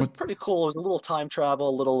was pretty cool. It was a little time travel,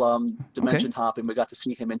 a little dimension hopping. We got to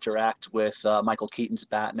see him interact with Michael Keaton's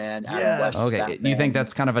Batman, Adam West's Batman. You think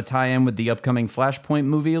that's kind of a tie-in with the upcoming Flashpoint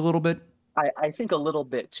movie a little bit? I think a little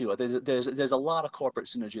bit too. There's a lot of corporate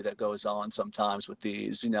synergy that goes on sometimes with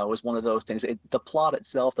these. It was one of those things. The plot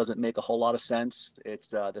itself doesn't make a whole lot of sense.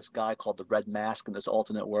 It's this guy called the Red Mask in this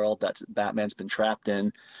alternate world that Batman's been trapped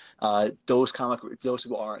in. Those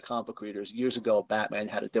who aren't comic book readers, years ago,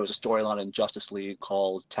 there was a storyline in Justice League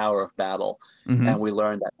called Tower of Babel, and we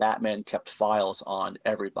learned that Batman kept files on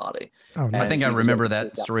everybody. Oh, nice. I think I remember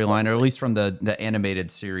that storyline, or at least from the animated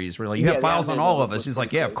series, where you have files on all of us. He's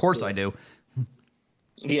like, yeah, of course I do.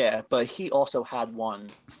 Yeah, but he also had one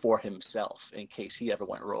for himself in case he ever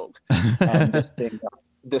went rogue. And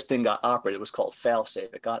this thing got operated. It was called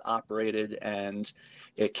Failsafe. It got operated, and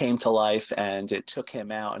it came to life, and it took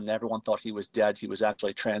him out, and everyone thought he was dead. He was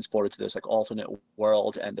actually transported to this alternate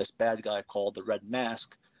world, and this bad guy called the Red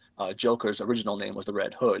Mask. Joker's original name was the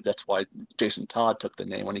Red Hood. That's why Jason Todd took the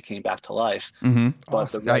name when he came back to life. Mm-hmm. But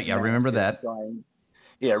awesome. I remember that.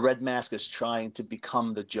 Red Mask is trying to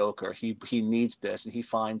become the Joker. He needs this, and he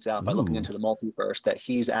finds out by looking into the multiverse that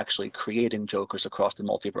he's actually creating Jokers across the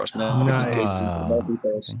multiverse. And then the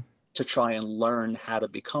multiverse to try and learn how to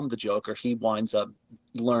become the Joker, he winds up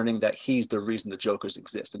learning that he's the reason the Jokers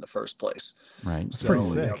exist in the first place. Right. That's pretty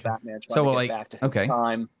sick. Batman trying to get back to his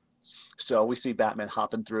time. So we see Batman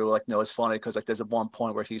hopping through. It's funny because there's at one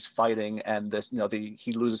point where he's fighting, and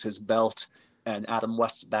he loses his belt. And Adam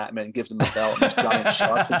West's Batman gives him a belt, and this giant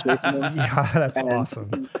sharks are chasing him. Yeah, that's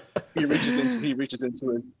awesome. He reaches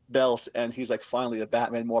into his belt, and he's like, "Finally, a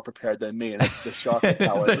Batman more prepared than me." And it's the shark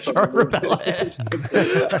repellent. It's the shark repellent.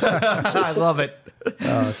 I love it.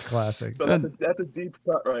 Oh, it's classic. So that's a deep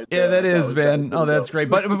cut right there. Yeah, that is, man. Oh, that's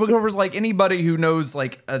great. But of like anybody who knows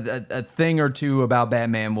like a thing or two about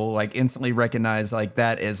Batman will like instantly recognize like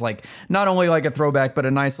that as like not only like a throwback, but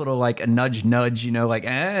a nice little like a nudge, like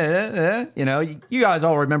you guys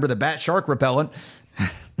all remember the Bat Shark repellent.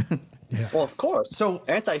 Yeah. Well, of course. So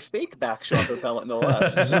anti-fake back shark repellent, no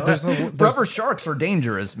less. Rubber sharks are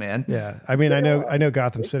dangerous, man. Yeah, I mean, I know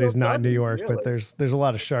Gotham City's not New York, but there's a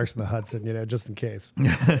lot of sharks in the Hudson, just in case.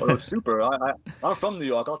 Oh, super! I'm from New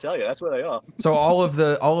York. I'll tell you, that's where they are. So all of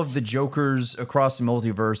the Jokers across the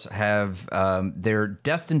multiverse have they're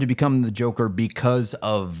destined to become the Joker because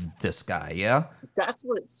of this guy. Yeah. That's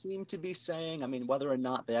what it seemed to be saying. I mean, whether or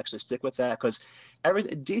not they actually stick with that, because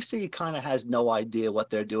DC kind of has no idea what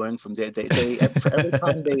they're doing from every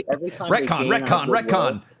time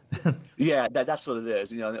retcon. Yeah, that's what it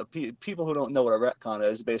is. People who don't know what a retcon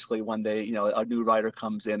is, basically when a new writer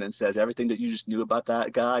comes in and says everything that you just knew about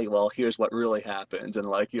that guy, well, here's what really happens, and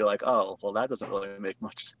you're like, oh, well, that doesn't really make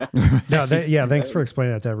much sense. No, thanks for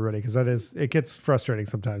explaining that to everybody, because it gets frustrating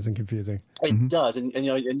sometimes and confusing. It does, and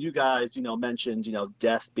you guys mentioned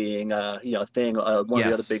death being a thing. One of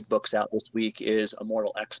the other big books out this week is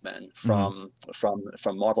Immortal X-Men from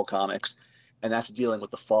Marvel Comics. And that's dealing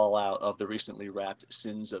with the fallout of the recently wrapped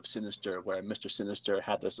Sins of Sinister, where Mr. Sinister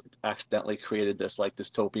had accidentally created this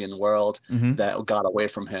dystopian world that got away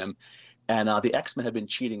from him. And the X-Men have been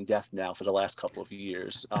cheating death now for the last couple of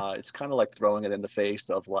years. It's kind of like throwing it in the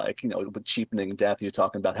face of with cheapening death. You're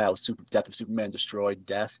talking about how Death of Superman destroyed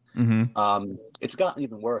death. It's gotten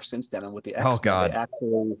even worse since then. And with the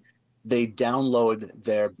X-Men, they download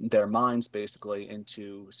their minds basically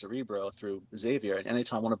into Cerebro through Xavier, and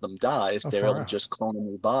anytime one of them dies, they're able to just clone a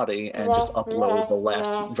new body and just upload the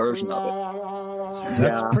last version of it.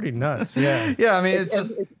 That's pretty nuts. Yeah. Yeah, I mean,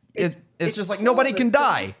 it's just like nobody can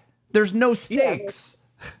die. There's no stakes.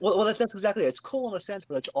 Well, that's exactly it. It's cool in a sense,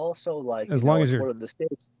 but it's also like as long as you're the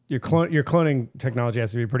states. your cloning technology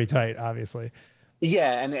has to be pretty tight, obviously.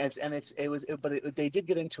 Yeah, but they did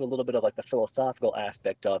get into a little bit of like the philosophical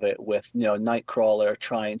aspect of it with Nightcrawler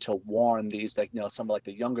trying to warn these like some of like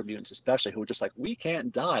the younger mutants especially who are just like, we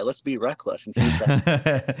can't die, let's be reckless. And he's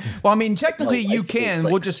like, well, I mean, technically you can.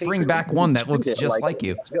 We'll just bring back one that looks just like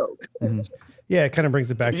you. Mm-hmm. Yeah, it kind of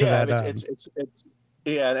brings it back to that. It's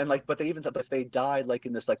yeah, and like, but if they died like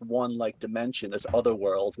in this like one like dimension, this other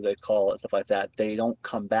world they call it, stuff like that, they don't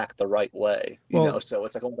come back the right way, so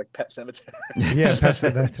it's like almost like Pet Cemetery. Yeah, that's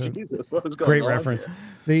Jesus, what was going great on reference. Here?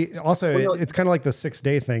 It's kind of like the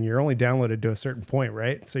 6-day thing. You're only downloaded to a certain point,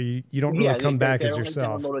 right? So you don't really come back as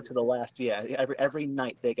yourself. Downloaded to the last, every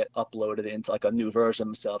night they get uploaded into like a new version of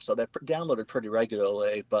themselves, so they're downloaded pretty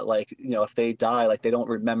regularly. But like if they die, like they don't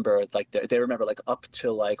remember, like they remember like up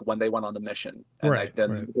to like when they went on the mission, and right.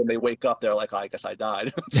 Then when they wake up, they're like, I guess I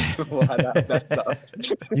died. Well, that sucks.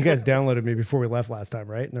 You guys downloaded me before we left last time,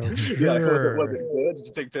 right? No, yeah, was it good? Did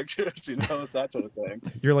you take pictures? It's that sort of thing.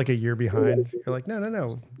 You're like a year behind. You're like,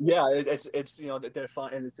 no. Yeah, it's they're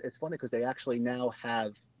fine, and it's funny because they actually now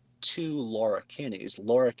have 2 Laura Kinneys.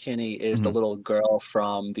 Laura Kinney is the little girl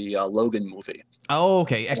from the Logan movie. Oh,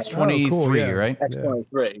 okay, X-23, cool, yeah. Right?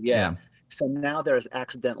 X-23, yeah. So now there's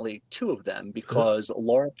accidentally 2 of them because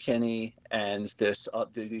Laura Kinney and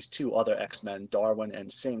these 2 other X-Men, Darwin and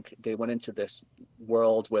Synch, they went into this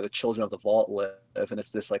world where the children of the Vault live, and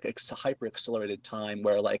it's this like hyper accelerated time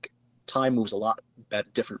where like time moves a lot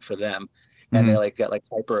different for them, and they like get like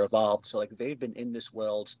hyper evolved. So like they've been in this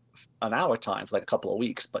world on our time for like a couple of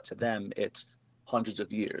weeks, but to them it's hundreds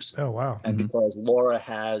of years. Oh wow. And because Laura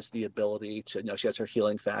has the ability to she has her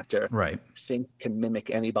healing factor, right? Synch can mimic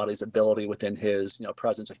anybody's ability within his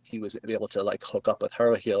presence. He was able to like hook up with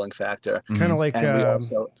her healing factor, kind of like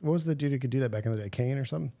what was the dude who could do that back in the day? Kane or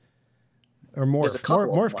something, or Morph.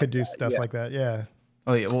 Morph could do stuff like that. Yeah.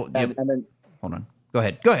 Oh yeah. Well, and then hold on. Go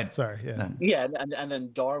ahead. Sorry. Yeah. Yeah, and then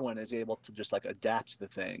Darwin is able to just like adapt to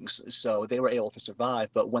things, so they were able to survive.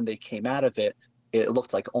 But when they came out of it, it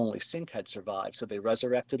looked like only Synch had survived. So they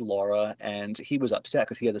resurrected Laura, and he was upset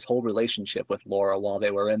because he had this whole relationship with Laura while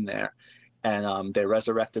they were in there. And they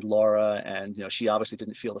resurrected Laura, and she obviously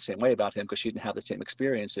didn't feel the same way about him because she didn't have the same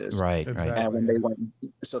experiences. Right. Exactly. And when they went,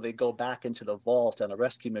 so they go back into the vault on a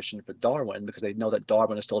rescue mission for Darwin because they know that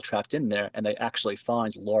Darwin is still trapped in there, and they actually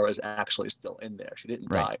find Laura is actually still in there. She didn't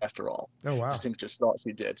die after all. Oh wow. Synch just thought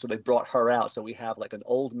she did. So they brought her out. So we have like an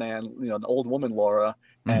old man, an old woman Laura,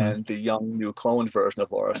 and the young new cloned version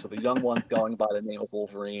of Laura. So the young one's going by the name of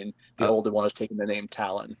Wolverine. The older one is taking the name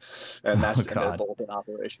Talon, and and they're both in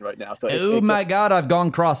operation right now. So oh my God, I've gone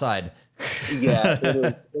cross-eyed. Yeah,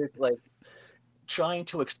 it's like trying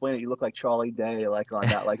to explain it. You look like Charlie Day, like on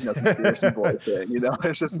that, like conspiracy boy thing.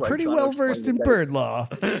 It's just like pretty well versed in bird law.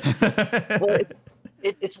 Well,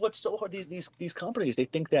 it's what's so hard. These companies, they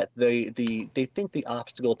think that they think the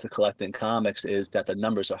obstacle to collecting comics is that the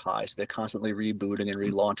numbers are high, so they're constantly rebooting and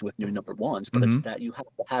relaunching with new number ones. But it's that you have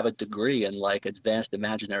to have a degree in like advanced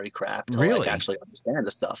imaginary crap to like actually understand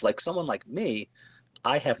the stuff. Like someone like me,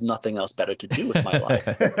 I have nothing else better to do with my life.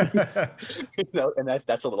 And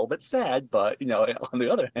that's a little bit sad, but on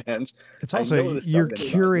the other hand, it's also you're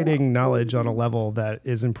curating knowledge on a level that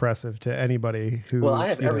is impressive to anybody who. Well, I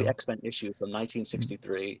have every X-Men issue from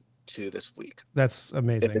 1963 to this week. That's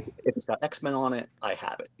amazing. If it's got X-Men on it, I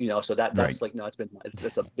have it. So that's like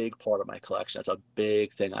it's a big part of my collection. That's a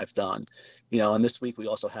big thing I've done. And this week we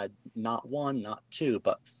also had not 1, not 2,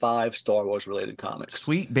 but 5 Star Wars related comics.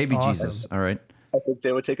 Sweet baby Jesus. All right. I think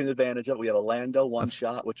they were taking advantage of it. We have a Lando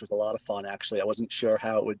one-shot, which was a lot of fun, actually. I wasn't sure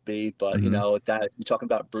how it would be, but, that you're talking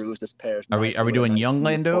about Bruce, this pairs. Are we doing young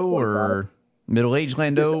Lando or middle-aged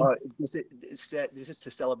Lando? This is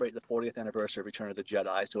to celebrate the 40th anniversary of Return of the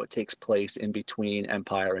Jedi, so it takes place in between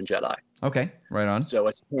Empire and Jedi. Okay, right on. So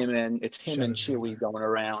it's him and Chewie going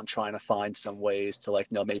around trying to find some ways to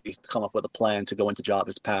maybe come up with a plan to go into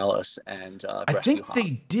Jabba's palece and I think Han.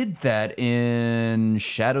 they did that in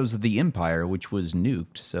Shadows of the Empire, which was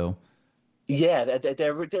nuked. So yeah,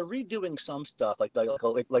 they're redoing some stuff like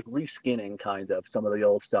reskinning kind of some of the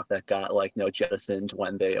old stuff that got jettisoned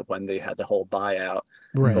when they had the whole buyout.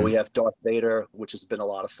 Right. But we have Darth Vader, which has been a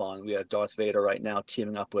lot of fun. We have Darth Vader right now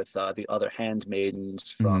teaming up with the other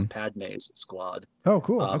handmaidens from Padme's squad. Oh,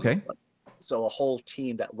 cool. Okay. So a whole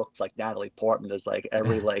team that looks like Natalie Portman is like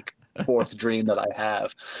every fourth dream that I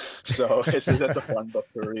have. So that's a fun book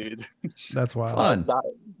to read. That's wild. Fun.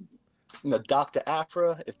 Dr.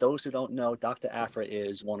 Aphra, if those who don't know, Dr. Aphra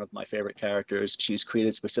is one of my favorite characters. She's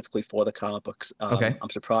created specifically for the comic books. Okay. I'm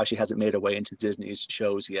surprised she hasn't made her way into Disney's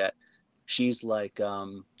shows yet. She's like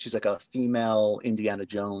a female Indiana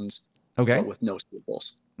Jones, Okay. but with no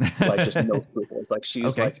scruples. Like just no scruples. Like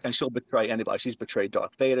she's Okay. like, and she'll betray anybody. She's betrayed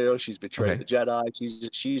Darth Vader. She's betrayed the Jedi.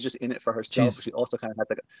 She's just in it for herself. She also kind of has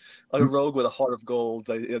like a rogue with a heart of gold.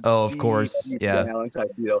 Like, of course, yeah. Type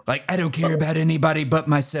deal. Like I don't care about anybody but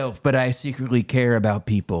myself, but I secretly care about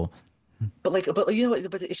people. But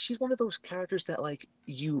she's one of those characters that like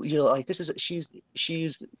you're like,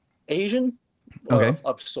 she's Asian. Okay.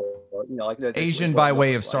 Of sort, like Asian by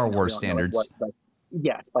way of Star Wars standards.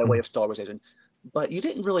 Yes, by way of Star Wars Asian. But you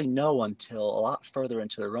didn't really know until a lot further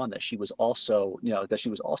into the run that she was also,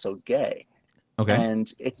 gay. Okay.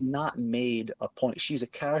 And it's not made a point. She's a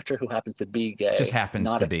character who happens to be gay. Just happens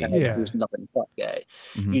not to a be. character who's nothing but gay.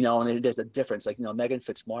 Mm-hmm. And there's a difference. Like, Megan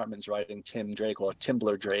Fitzmartin's writing Tim Drake, or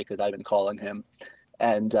Timbler Drake, as I've been calling him.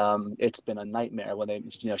 And it's been a nightmare when they,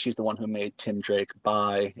 she's the one who made Tim Drake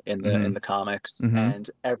bi in the comics. Mm-hmm. And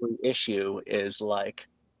every issue is like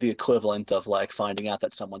the equivalent of like finding out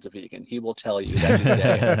that someone's a vegan. He will tell you that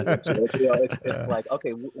he's gay. It's like,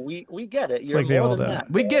 okay, we get it. You're like more than that.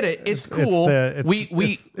 We get it. It's cool.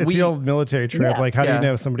 It's the old military trope. Like, how do you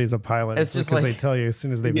know somebody's a pilot? It's just because like, they tell you as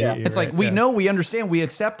soon as they meet you. It's like, we know, we understand, we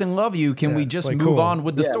accept and love you. Can we just like, move on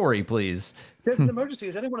with the story, please? There's an emergency.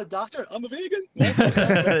 Is anyone a doctor? I'm a vegan.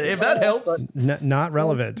 If that helps. Not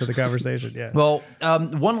relevant to the conversation. Yeah. Well,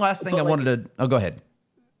 one last thing I wanted to. Oh, go ahead.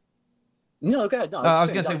 No, go ahead. No, I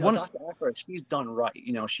was gonna say one. Dr. Aphra, she's done right.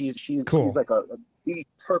 She's cool. She's like the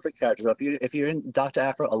perfect character. If you're in Dr.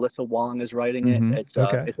 Aphra, Alyssa Wong is writing it.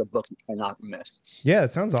 It's a book you cannot miss. Yeah, it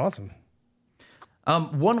sounds awesome.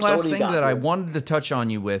 One last thing that I wanted to touch on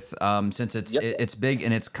you with, since it's big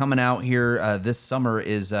and it's coming out here this summer,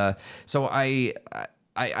 is so I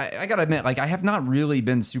gotta admit, like, I have not really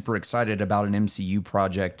been super excited about an MCU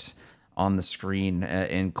project on the screen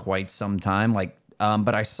in quite some time. Like,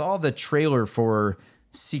 but I saw the trailer for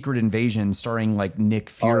Secret Invasion starring like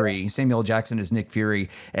Nick Fury. Samuel L. Jackson is Nick Fury,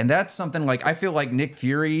 and that's something like I feel like Nick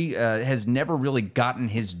Fury has never really gotten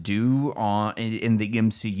his due in the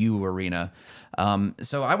MCU arena.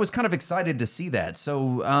 So I was kind of excited to see that.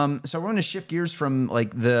 So we're going to shift gears from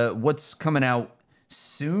like what's coming out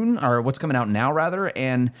soon, or what's coming out now rather,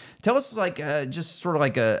 and tell us like just sort of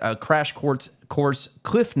like a crash course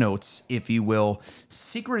cliff notes, if you will.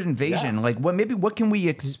 Secret Invasion, like what can we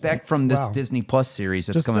expect from this Disney Plus series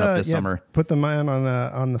that's coming up this summer? Put the man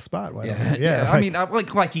on the spot. I mean,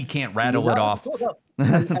 like he can't rattle it off.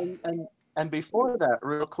 And before that,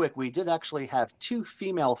 real quick, we did actually have two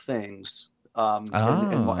female things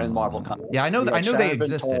in Marvel comics. Yeah, I know they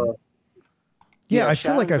existed. Yeah, I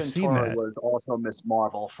feel like Sharon I've seen Ventura that. Was also Miss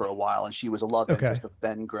Marvel for a while, and she was a love interest of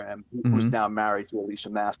Ben Grimm, who's now married to Alicia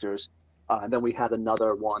Masters. And then we had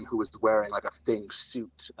another one who was wearing like a Thing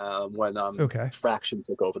suit when Fraction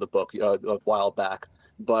took over the book a while back.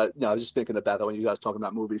 But I was just thinking about that when you guys talking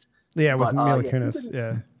about movies. Yeah, with Mila Kunis.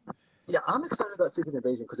 Yeah, I'm excited about Secret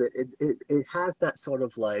Invasion because it has that sort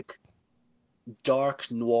of like dark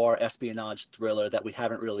noir espionage thriller that we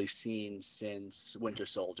haven't really seen since Winter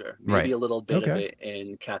Soldier. Maybe a little bit of it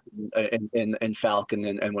in in Falcon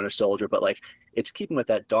and Winter Soldier, but like it's keeping with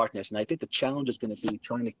that darkness. And I think the challenge is going to be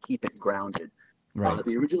trying to keep it grounded. Right.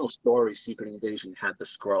 The original story, Secret Invasion, had the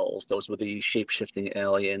Skrulls. Those were the shape-shifting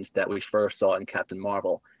aliens that we first saw in Captain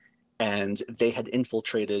Marvel. And they had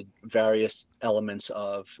infiltrated various elements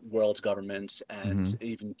of world's governments and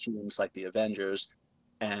even teams like the Avengers.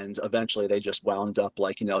 And eventually they just wound up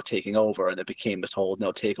like, taking over, and it became this whole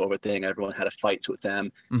takeover thing. Everyone had to fight with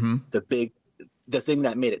them. The thing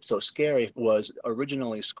that made it so scary was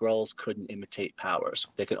originally Skrulls couldn't imitate powers.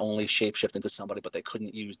 They could only shapeshift into somebody, but they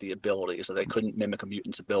couldn't use the abilities, so they couldn't mimic a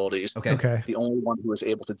mutant's abilities. Okay. The only one who was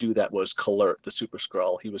able to do that was Kalurt, the Super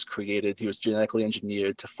Skrull. He was genetically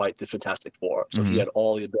engineered to fight the Fantastic Four. So he had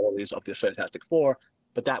all the abilities of the Fantastic Four,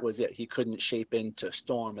 but that was it. He couldn't shape into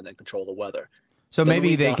Storm and then control the weather. So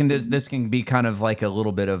maybe this can be kind of like a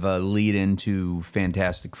little bit of a lead into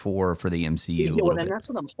Fantastic Four for the MCU. And that's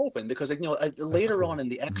what I'm hoping, because later on in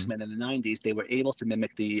the X-Men in the 90s, they were able to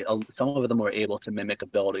mimic some of them were able to mimic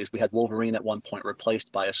abilities. We had Wolverine at one point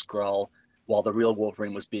replaced by a Skrull, while the real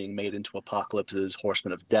Wolverine was being made into Apocalypse's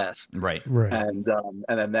Horseman of Death. Right. And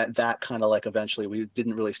then that kind of like eventually we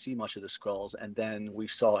didn't really see much of the Skrulls, and then we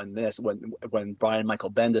saw in this when Brian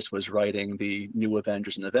Michael Bendis was writing the New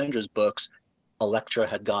Avengers and Avengers books. Elektra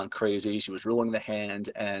had gone crazy. She was ruling the hand,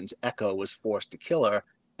 and Echo was forced to kill her.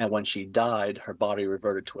 And when she died, her body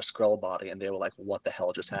reverted to a Skrull body, and they were like, what the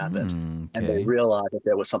hell just happened? And they realized that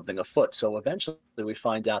there was something afoot. So eventually we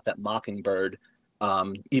find out that Mockingbird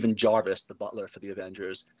even Jarvis, the butler for the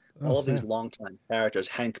Avengers, all of these longtime characters,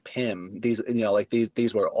 Hank Pym,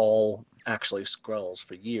 these were all actually Skrulls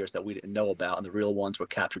for years that we didn't know about, and the real ones were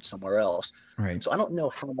captured somewhere else. Right. So I don't know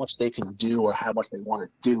how much they can do or how much they want to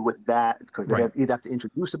do with that, because you'd have to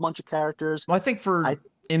introduce a bunch of characters. Well, I think for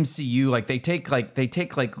MCU, like they take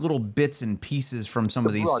little bits and pieces from some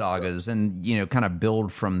of these sagas and kind of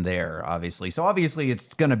build from there. Obviously, so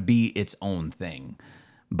it's going to be its own thing.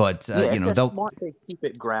 But they'll smart. They keep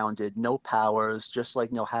it grounded, no powers, just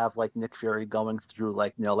have Nick Fury going through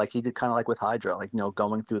like he did kind of like with Hydra,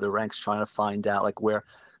 going through the ranks trying to find out where,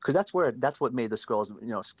 because that's what made the Skrulls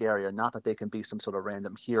scarier. Not that they can be some sort of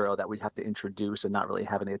random hero that we'd have to introduce and not really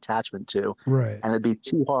have any attachment to. Right. And it'd be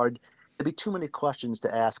too hard. There'd be too many questions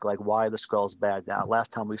to ask, like why are the Skrulls bad now? Last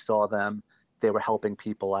time we saw them, they were helping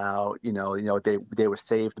people out. They were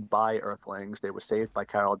saved by Earthlings. They were saved by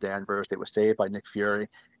Carol Danvers. They were saved by Nick Fury.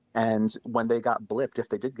 And when they got blipped, if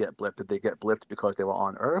they did get blipped, did they get blipped because they were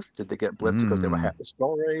on Earth? Did they get blipped because they were half the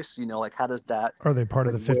Skrull race? How does that? Are they part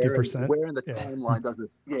of the 50%? Where in the timeline does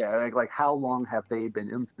this? Yeah, like how long have they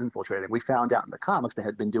been infiltrating? We found out in the comics they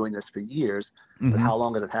had been doing this for years, but how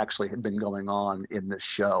long has it actually been going on in this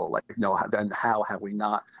show? Then how have we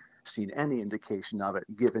not seen any indication of it,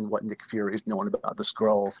 given what Nick Fury's known about the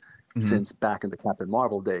Skrulls since back in the Captain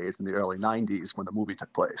Marvel days in the early 90s when the movie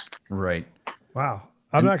took place? Right. Wow.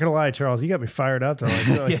 I'm not gonna lie, Charles. You got me fired up.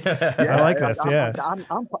 I like this.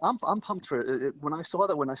 I'm pumped for it. When I saw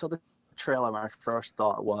the trailer, my first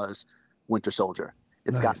thought was Winter Soldier.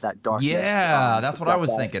 It's got that darkness. Yeah, that's what I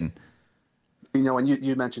was thinking. And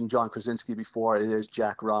you mentioned John Krasinski before. It is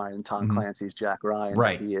Jack Ryan, Tom Clancy's Jack Ryan.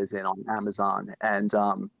 Right. That he is in on Amazon, and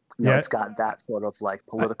it's got that sort of like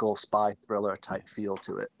political spy thriller type feel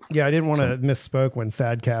to it. Yeah, I didn't want to misspoke when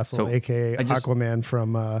Thad Castle, aka Aquaman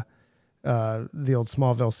from the old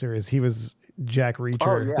Smallville series, he was Jack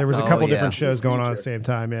Reacher. There was a couple different shows going on at the same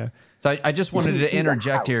time. Yeah. So I just wanted to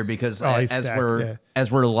interject here because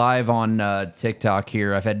as we're live on TikTok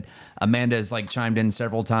here, I've had Amanda has chimed in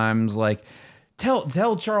several times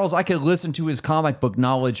Tell Charles I could listen to his comic book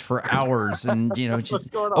knowledge for hours and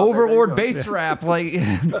just Overlord base rap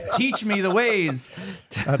teach me the ways.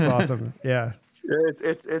 That's awesome. Yeah.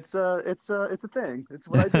 It's a thing. It's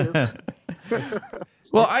what I do.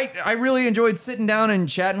 Well, I really enjoyed sitting down and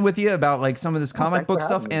chatting with you about some of this comic book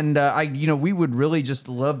stuff, and we would really just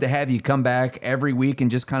love to have you come back every week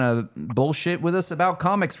and just kind of bullshit with us about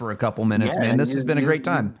comics for a couple minutes, man. This has been a great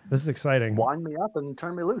time. This is exciting. Wind me up and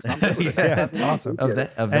turn me loose. Awesome.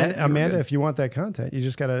 And Amanda, if you want that content, you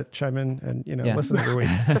just got to chime in and listen every week.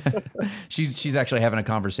 She's actually having a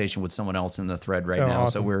conversation with someone else in the thread right now,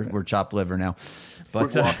 awesome. so we're chopped liver now.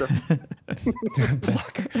 But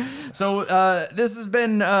so this has been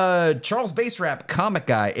Charles Base Rap, Comic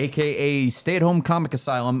Guy, aka Stay at Home Comic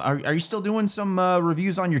Asylum. Are you still doing some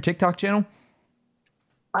reviews on your TikTok channel?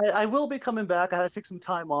 I will be coming back. I had to take some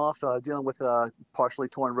time off dealing with a partially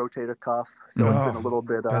torn rotator cuff, so it's been a little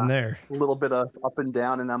bit of up and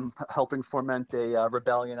down, and I'm helping foment a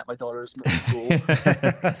rebellion at my daughter's middle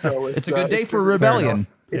school. So it's a good day for rebellion.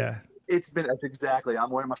 That's exactly. I'm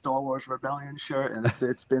wearing my Star Wars Rebellion shirt, and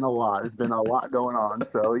it's been a lot. There's been a lot going on.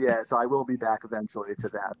 So so I will be back eventually to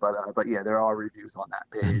that. But yeah, there are reviews on that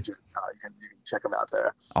page, and you can check them out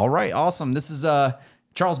there. All right, awesome. This is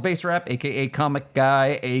Charles Base Rap, aka Comic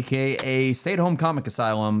Guy, aka Stay at Home Comic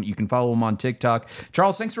Asylum. You can follow him on TikTok.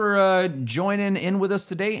 Charles, thanks for joining in with us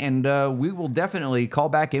today, and we will definitely call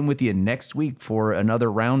back in with you next week for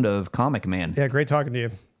another round of Comic Man. Yeah, great talking to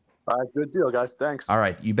you. All right, good deal, guys. Thanks. All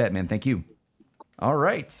right, you bet, man. Thank you. All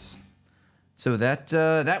right. So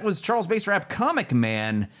that was Charles Base Rap, Comic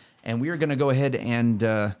Man, and we are going to go ahead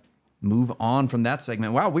and move on from that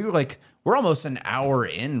segment. Wow, we're almost an hour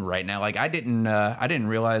in right now. I didn't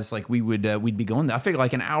realize we'd be going. I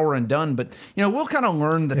figured an hour and done, but we'll kind of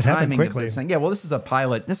learn the timing of this thing. Yeah, well, this is a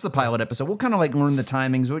pilot. This is the pilot episode. We'll kind of learn the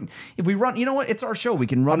timings. If we run, it's our show. We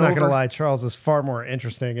can run. I'm not gonna lie, Charles is far more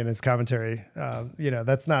interesting in his commentary.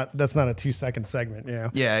 That's not a 2-second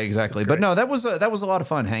segment. Yeah, exactly. But no, that was a lot of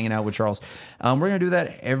fun hanging out with Charles. We're gonna do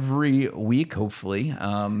that every week, hopefully.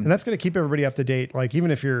 And that's gonna keep everybody up to date.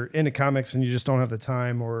 Even if you're into comics and you just don't have the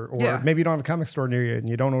time, or maybe you don't have a comic store near you and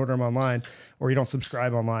you don't order them online, or you don't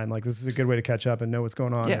subscribe online, this is a good way to catch up and know what's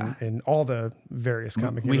going on in all the various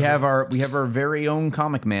comic we have our very own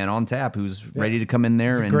Comic Man on tap who's ready to come in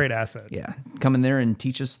there. It's a great asset. Yeah, come in there and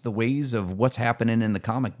teach us the ways of what's happening in the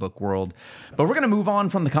comic book world. But we're going to move on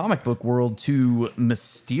from the comic book world to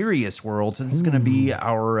mysterious world. So this is going to be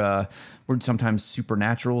our we're sometimes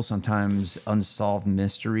supernatural, sometimes unsolved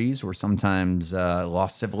mysteries, or sometimes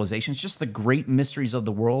lost civilizations, just the great mysteries of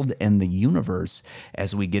the world and the universe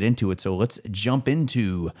as we get into it. So let's jump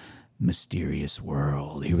into Mysterious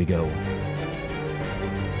World. Here we go.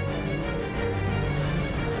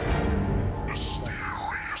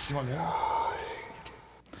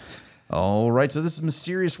 All right, so this is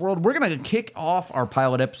Mysterious World. We're going to kick off our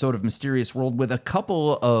pilot episode of Mysterious World with a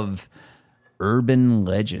couple of urban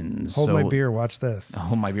legends. Hold my beer, watch this.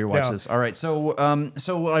 Hold my beer, watch this. All right, so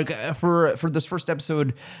like for this first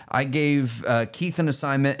episode, I gave Keith an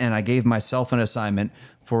assignment and I gave myself an assignment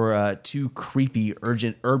for two creepy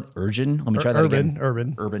urban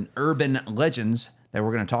legends that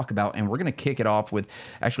we're going to talk about, and we're going to kick it off with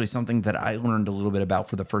actually something that I learned a little bit about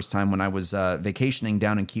for the first time when I was vacationing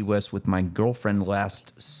down in Key West with my girlfriend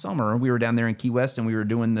last summer. We were down there in Key West, and we were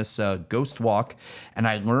doing this ghost walk, and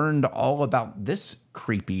I learned all about this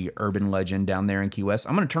creepy urban legend down there in Key West.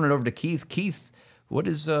 I'm going to turn it over to Keith. Keith, what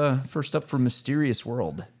is first up for Mysterious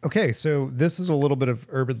World? Okay, so this is a little bit of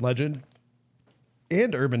urban legend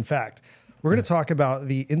and urban fact. We're going to talk about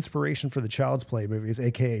the inspiration for the Child's Play movies,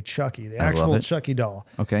 a.k.a. Chucky, the actual Chucky doll.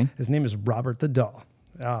 Okay. His name is Robert the Doll.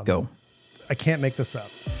 Go. I can't make this up.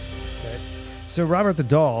 Okay. So Robert the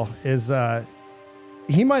Doll is,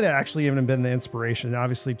 he might have actually even been the inspiration.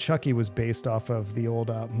 Obviously, Chucky was based off of the old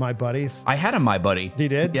My Buddies. I had a My Buddy. He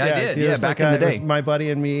did? Yeah, I did. Yeah, back in the day. It was My Buddy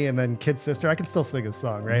and Me, and then Kid Sister. I can still sing his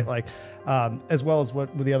song, right? Like, as well as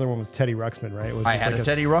what the other one was Teddy Ruxpin, right? It was I had a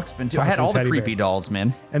Teddy Ruxpin, too. I had all the creepy dolls,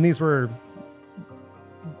 man. And these were...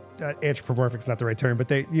 anthropomorphic's not the right term, but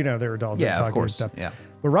they were dolls. Yeah, that of course. Stuff. Yeah.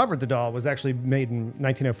 But Robert the Doll was actually made in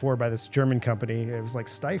 1904 by this German company. It was like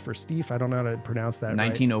Steiff or Steiff. I don't know how to pronounce that.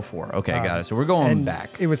 1904. Right. Okay, got it. So we're going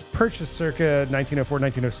back. It was purchased circa 1904,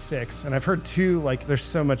 1906. And I've heard too, like there's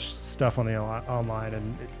so much stuff on the online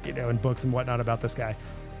and in books and whatnot about this guy.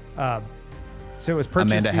 So it was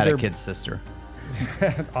purchased. Amanda had a kid sister.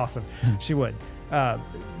 Awesome. She would.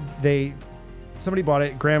 Somebody bought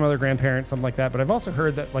it, grandmother, grandparent, something like that. But I've also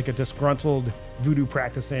heard that like a disgruntled voodoo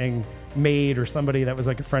practicing maid or somebody that was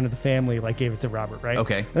like a friend of the family like gave it to Robert, right?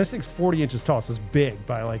 Okay. And this thing's 40 inches tall, so it's big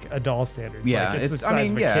by like a doll standards. Yeah, like, it's the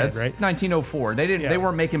size of a kid, it's right? 1904. They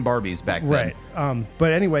weren't making Barbies back then. Right.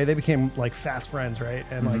 But anyway, they became like fast friends, right?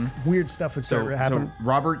 And like weird stuff would start happening. So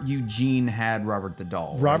Robert Eugene had Robert the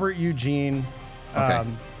Doll. Right? Robert Eugene.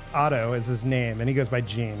 Otto is his name, and he goes by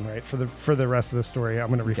Gene, right? For the rest of the story, I'm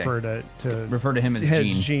going to refer to him as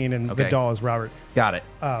Gene. Gene, and the doll is Robert. Got it.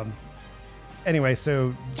 Anyway,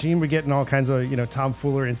 so Gene would get in all kinds of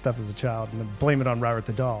tomfoolery and stuff as a child, and then blame it on Robert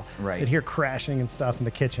the doll. Right. They'd hear crashing and stuff in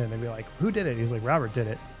the kitchen. They'd be like, "Who did it?" He's like, "Robert did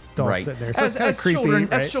it." Doll's sitting there. So it's kind of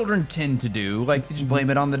creepy. As children tend to do, like just blame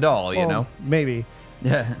it on the doll. Maybe.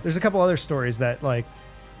 Yeah. There's a couple other stories that like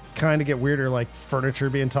kind of get weirder, like furniture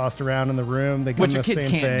being tossed around in the room. They Which a kid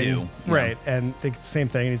can't do. Right. And the same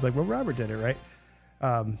thing. And he's like, well, Robert did it, right?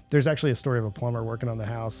 There's actually a story of a plumber working on the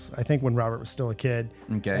house, I think when Robert was still a kid.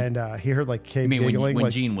 Okay. And he heard like kid when giggling.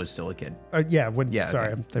 Like, Gene was still a kid? Sorry.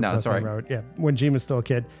 Okay. No, that's all right. Robert. Yeah, when Gene was still a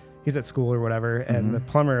kid. He's at school or whatever, and the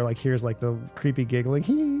plumber like hears like the creepy giggling.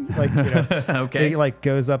 Okay. He like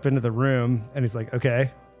goes up into the room, and he's like,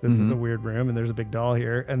 okay, this is a weird room, and there's a big doll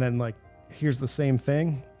here. And then like hears the same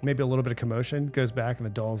thing, maybe a little bit of commotion, goes back, and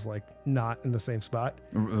the doll's like not in the same spot.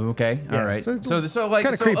 Okay, all right. So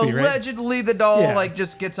creepy, allegedly right? the doll like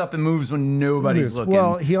just gets up and moves when nobody's looking.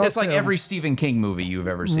 Well, it's like every Stephen King movie you've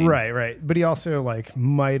ever seen. Right. But he also like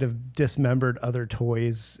might have dismembered other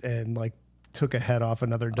toys and like took a head off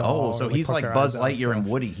another doll. Oh, so he's like Buzz Lightyear and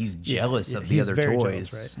Woody. He's jealous of the other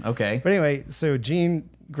toys. Jealous, right? Okay. But anyway, so Gene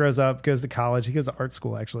grows up, goes to college. He goes to art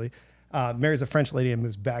school, actually. Marries a French lady and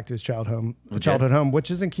moves back to his childhood home,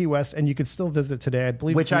 which is in Key West, and you can still visit today. I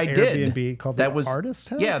believe which it's I an did. Airbnb called the Artist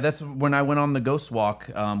House. Yeah, that's when I went on the ghost walk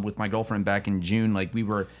with my girlfriend back in June. Like we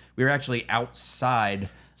were actually outside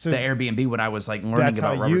the Airbnb when I was like learning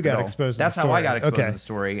about Robert you got Goodall. exposed. That's to the how story. I got exposed to the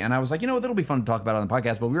story, and I was like, that'll be fun to talk about on the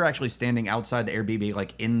podcast. But we were actually standing outside the Airbnb,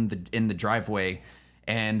 like in the driveway,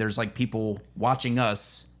 and there's like people watching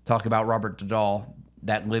us talk about Robert the Doll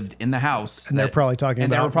that lived in the house. And they're probably talking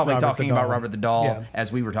about Robert the Doll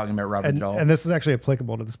as we were talking about Robert the Doll. And this is actually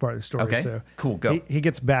applicable to this part of the story. Okay, so cool, go. He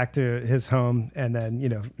gets back to his home, and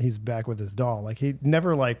then, he's back with his doll. Like, he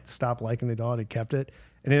never, stopped liking the doll, and he kept it.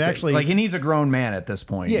 And it actually... and he's a grown man at this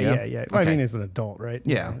point. Yeah. Okay. Well, I mean, he's an adult, right?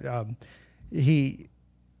 Yeah. He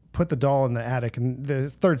put the doll in the attic, and the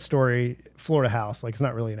third story Florida house, like, it's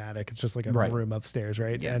not really an attic. It's just like a room upstairs,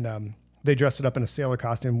 right? Yeah. And they dressed it up in a sailor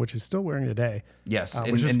costume, which he's still wearing today. Yes,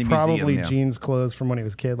 which is in the probably museum, Gene's clothes from when he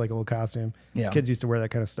was a kid, like a little costume. Yeah. Kids used to wear that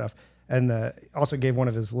kind of stuff. And also gave one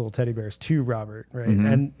of his little teddy bears to Robert, right? Mm-hmm.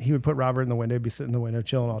 And he would put Robert in the window, be sitting in the window,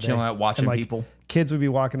 chilling all day. Chilling out, watching and, people. Kids would be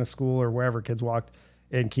walking to school or wherever kids walked,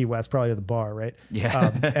 in Key West, probably at the bar, right?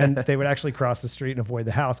 Yeah. And they would actually cross the street and avoid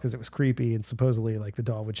the house because it was creepy, and supposedly like the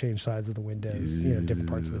doll would change sides of the windows, different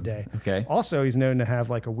parts of the day. Okay. Also, he's known to have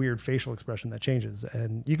like a weird facial expression that changes,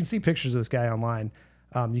 and you can see pictures of this guy online.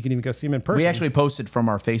 You can even go see him in person. We actually posted from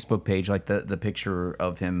our Facebook page like the picture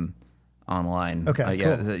of him online. Okay,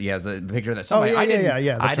 yeah, cool. the picture that somebody. I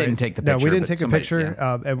I didn't take the picture. No, we didn't but take somebody- a picture,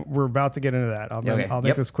 yeah. and we're about to get into that. I'll make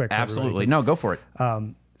Yep. this quick. For Absolutely. everybody, No, go for it.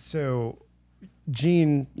 So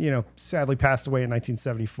Jean, sadly passed away in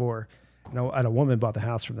 1974. And a woman bought the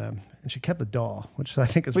house from them, and she kept the doll, which I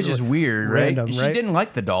think is weird, random, right? She right? didn't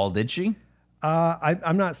like the doll, did she?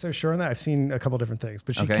 I'm not so sure on that. I've seen a couple different things,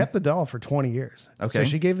 but she Okay. kept the doll for 20 years. Okay. So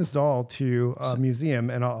she gave this doll to a museum,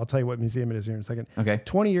 and I'll tell you what museum it is here in a second. Okay.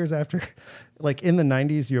 20 years after, like in the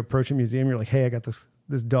 90s, you approach a museum, you're like, hey, I got this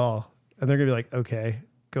doll. And they're going to be like, okay,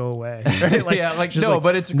 go away. Right? Yeah, she's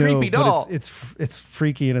but it's a creepy but doll. It's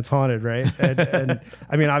freaky and it's haunted, right? And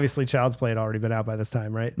I mean, obviously, Child's Play had already been out by this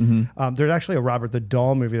time, right? Mm-hmm. There's actually a Robert the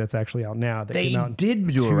Doll movie that's actually out now. That They came out in did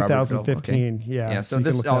do a Robert the Doll, 2015. okay. Yeah. Yeah. So you can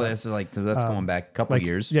this, look that up. this is like that's going back a couple of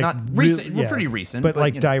years. Yeah, Not real- recent. Well, pretty recent, but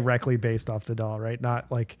like you know, directly based off the doll, right?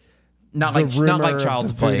 Not like not the like rumor of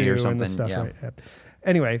Child's the Play or voodoo and the something. stuff, Yeah. right? Yeah.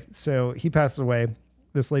 Anyway, so he passes away.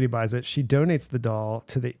 This lady buys it. She donates the doll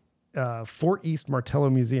to the Fort East Martello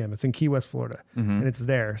Museum. It's in Key West, Florida, and it's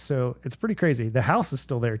there. So it's pretty crazy. The house is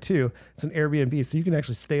still there too. It's an Airbnb, so you can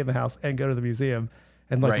actually stay in the house and go to the museum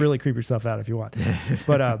and like Right. really creep yourself out if you want.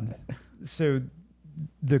 But so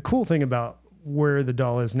the cool thing about where the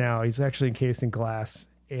doll is now, he's actually encased in glass,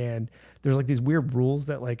 and there's like these weird rules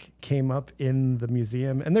that like came up in the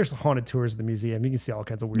museum, and there's haunted tours of the museum. You can see all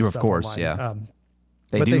kinds of weird Of stuff. course, online. yeah.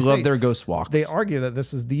 They but do they love say- their ghost walks. They argue that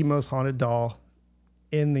this is the most haunted doll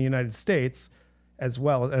in the United States as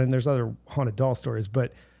well. And there's other haunted doll stories,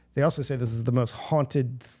 but they also say this is the most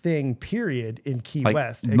haunted thing, period, in Key like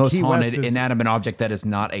West. And most Key haunted West is, inanimate object that is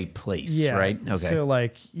not a place. yeah, Right. Okay. So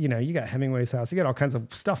like, you got Hemingway's house. You got all kinds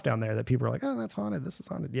of stuff down there that people are like, oh, that's haunted. This is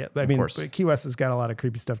haunted. Yeah. But I mean, course. but Key West has got a lot of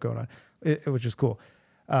creepy stuff going on, which is cool.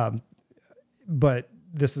 But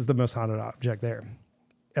this is the most haunted object there.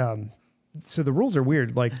 So the rules are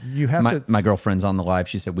weird. Like you have my girlfriend's on the live.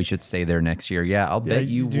 She said we should stay there next year. Yeah, I'll bet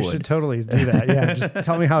you would. You should totally do that. Yeah, just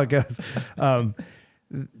tell me how it goes.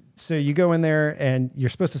 So you go in there and you're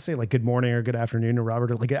supposed to say like good morning or good afternoon to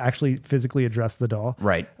Robert, or like actually physically address the doll.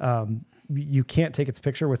 Right. You can't take its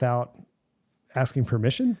picture without asking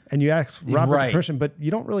permission, and you ask Robert Right. permission, but you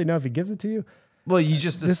don't really know if he gives it to you. Well, you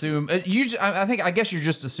just assume. I guess you're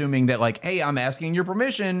just assuming that, like, hey, I'm asking your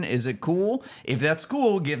permission. Is it cool? If that's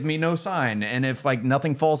cool, give me no sign. And if like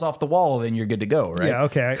nothing falls off the wall, then you're good to go, right? Yeah,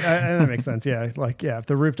 okay, that makes sense. Yeah, like if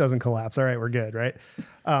the roof doesn't collapse, all right, we're good, right?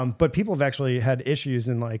 But people have actually had issues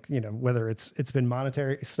in like whether it's been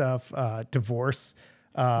monetary stuff, divorce,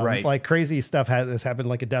 Right. like crazy stuff has happened,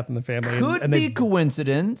 like a death in the family. Could and be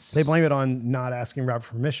coincidence. They blame it on not asking Robert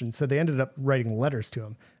for permission, so they ended up writing letters to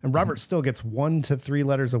him. And Robert still gets 1 to 3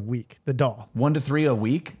 letters a week. The doll. 1 to 3 a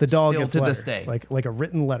week. The doll Still gets to letter, this day. like a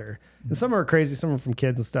written letter. And some are crazy, some are from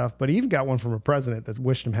kids and stuff. But he even got one from a president that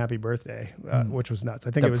wished him happy birthday, which was nuts.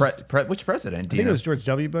 I think it was. Which president? I think it was George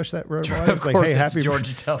W. Bush that wrote it. It was Of like, course, hey, it's happy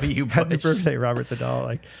George W. Bush. happy birthday, Robert the doll.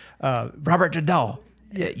 Like, Robert the doll.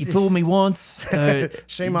 Yeah, you fooled me once.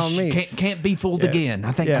 Shame on me. Can't be fooled again.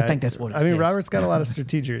 I think that's what it says. I mean, Robert's got a lot of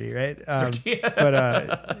strategy, right?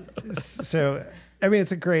 So I mean,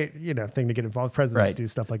 it's a great thing to get involved. Presidents do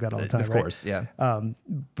stuff like that all the time, of course, yeah.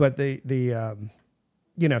 But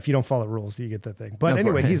if you don't follow the rules, you get the thing. But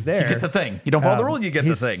anyway, he's there. You get the thing. You don't follow the rule, you get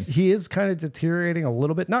the thing. He is kind of deteriorating a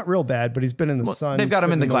little bit, not real bad, but he's been in the sun. They've got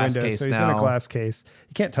him in the glass window, case so he's in now. a glass case.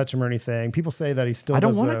 You can't touch him or anything. People say that he still. I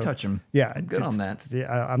don't does want to the- touch him. Yeah, I'm good on that.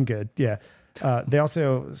 Yeah, I'm good. Yeah. They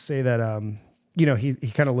also say that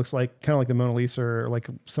he kind of looks like the Mona Lisa, or like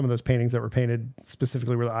some of those paintings that were painted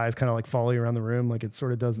specifically where the eyes kind of like follow you around the room, like it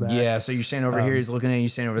sort of does that. Yeah, so you're standing over here, he's looking at you.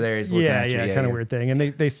 Standing over there, he's looking at you. Yeah, kind of weird thing. And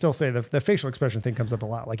they still say the facial expression thing comes up a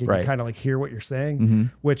lot. Like you Right. can kind of like hear what you're saying,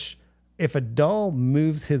 which if a doll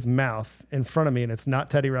moves his mouth in front of me and it's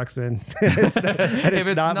not Teddy Ruxpin,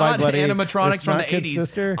 it's not my buddy, animatronics it's from not the Kid's 80s,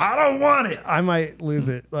 sister, I don't want it. I might lose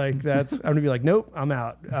it. Like I'm gonna be like, nope, I'm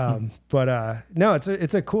out. But no, it's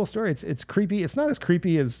a cool story. It's creepy. It's not as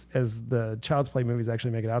creepy as the Child's Play movies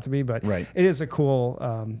actually make it out to be, but Right. it is a cool.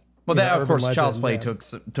 Well, that of urban course, legend, Child's Play yeah.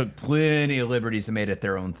 took plenty of liberties and made it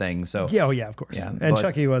their own thing. So Yeah, oh yeah, of course. Yeah, and but-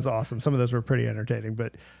 Chucky was awesome. Some of those were pretty entertaining,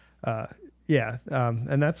 but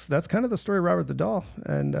And that's kind of the story of Robert the Doll.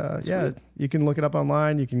 And you can look it up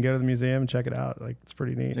online. You can go to the museum and check it out. Like, it's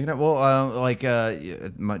pretty neat. Well,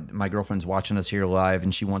 my girlfriend's watching us here live,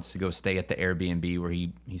 and she wants to go stay at the Airbnb where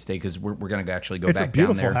he stayed, because we're going to actually go back down there. It's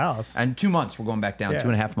a beautiful house. And 2 months, we're going back down.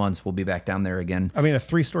 2.5 months, we'll be back down there again. I mean, a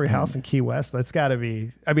 3-story house in Key West, that's got to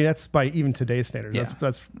be, I mean, that's by even today's standards. Yeah.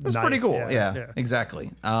 That's nice. Pretty cool. Yeah,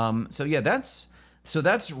 exactly. So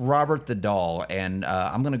that's Robert the Doll, and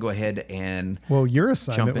I'm going to go ahead and your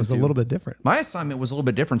assignment was a little bit different. My assignment was a little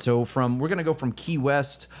bit different. So we're going to go from Key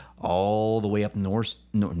West all the way up north.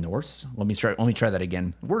 Let me try that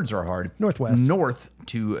again. Words are hard. Northwest. North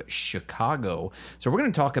to Chicago. So we're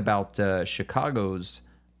going to talk about Chicago's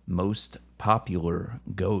most popular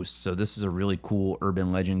ghosts. So this is a really cool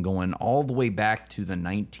urban legend going all the way back to the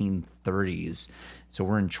 1930s. So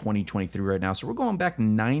we're in 2023 right now. So we're going back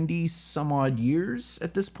 90 some odd years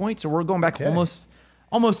at this point. So we're going back almost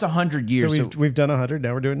 100 years. So we've done 100.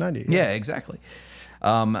 Now we're doing 90. Yeah, exactly.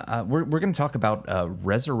 We're going to talk about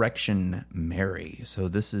Resurrection Mary. So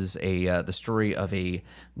this is the story of a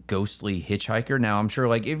ghostly hitchhiker. Now, I'm sure,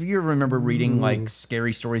 like, if you remember reading like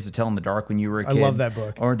scary stories to tell in the dark when you were a kid. I love that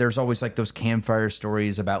book. Or there's always like those campfire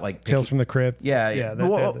stories about like Tales from the Crypt. Yeah.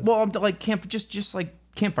 Like just like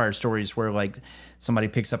campfire stories where like somebody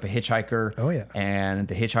picks up a hitchhiker. Oh, yeah. And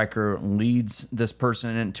the hitchhiker leads this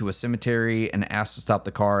person into a cemetery and asks to stop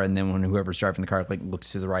the car. And then when whoever's driving the car like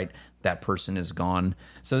looks to the right, that person is gone.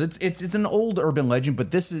 So it's an old urban legend,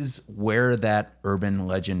 but this is where that urban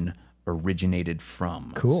legend originated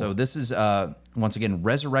from. Cool. So this is once again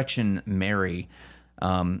Resurrection Mary.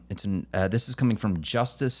 This is coming from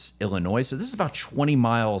Justice, Illinois. So this is about 20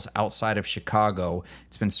 miles outside of Chicago.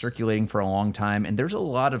 It's been circulating for a long time, and there's a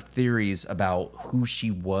lot of theories about who she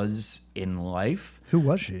was in life. Who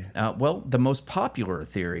was she? Well, the most popular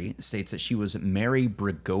theory states that she was Mary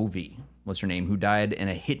Bregovy, was her name, who died in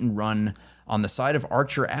a hit and run on the side of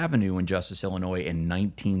Archer Avenue in Justice, Illinois in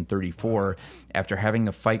 1934 after having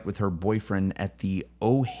a fight with her boyfriend at the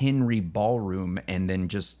O. Henry Ballroom and then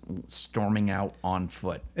just storming out on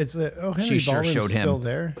foot. It's the O. Henry Ballroom still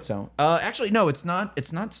there? So, actually, no, it's not.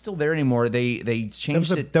 It's not still there anymore. They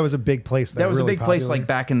changed it. That was a big place. That was really a big place, like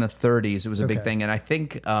back in the 30s. It was a big thing, and I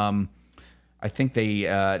think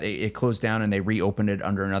it closed down and they reopened it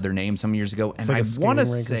under another name some years ago. And I want to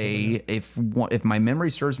say, if my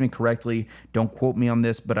memory serves me correctly, don't quote me on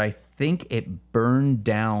this, but I think it burned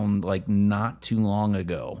down like not too long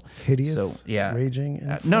ago. Hideous, raging.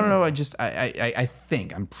 No. I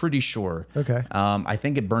think I'm pretty sure. Okay. I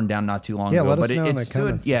think it burned down not too long ago. Let us but know it in the stood.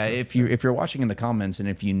 comments. Yeah, if you're watching in the comments and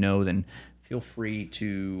if you know, then feel free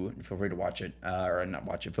to watch it or not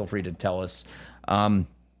watch it. Feel free to tell us.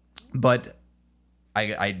 But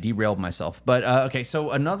I derailed myself. But, okay,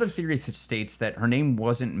 so another theory states that her name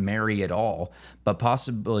wasn't Mary at all, but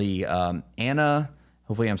possibly Anna,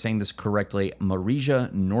 hopefully I'm saying this correctly, Marija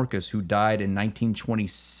Norkus, who died in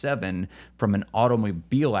 1927 from an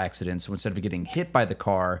automobile accident. So instead of getting hit by the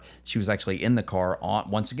car, she was actually in the car,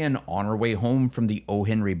 once again, on her way home from the O.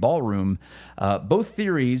 Henry Ballroom. Both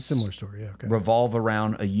theories similar story, revolve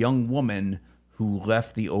around a young woman who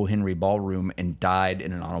left the O. Henry Ballroom and died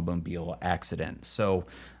in an automobile accident. So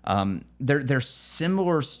they're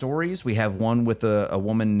similar stories. We have one with a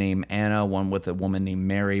woman named Anna, one with a woman named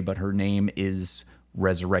Mary, but her name is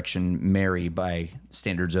Resurrection Mary by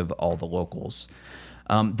standards of all the locals.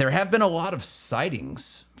 There have been a lot of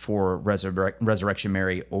sightings for Resurrection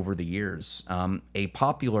Mary over the years. A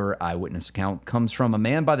popular eyewitness account comes from a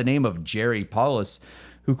man by the name of Jerry Paulus,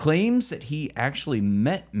 who claims that he actually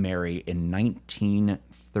met Mary in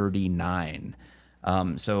 1939.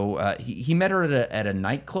 He met her at a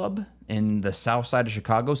nightclub in the south side of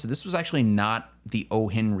Chicago. So this was actually not the O.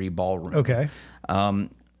 Henry Ballroom. Okay.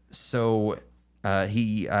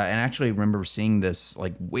 He and actually remember seeing this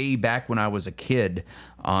like way back when I was a kid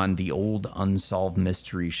on the old Unsolved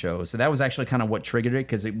Mystery show. So that was actually kind of what triggered it,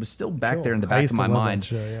 because it was still back there in the back of my mind.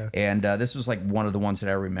 Show, yeah. And this was like one of the ones that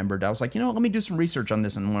I remembered. I was like, let me do some research on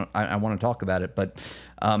this, and I want to talk about it. But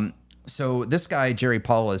so this guy Jerry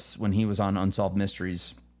Paulus, when he was on Unsolved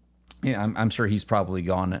Mysteries, I'm sure he's probably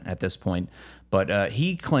gone at this point, but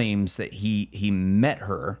he claims that he met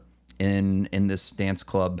her in this dance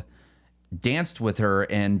club, danced with her,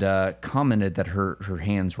 and commented that her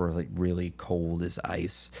hands were like really cold as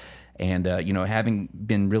ice. And, having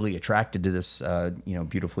been really attracted to this,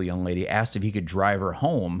 beautiful young lady, asked if he could drive her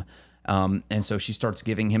home. And so she starts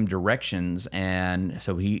giving him directions. And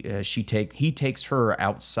so he takes her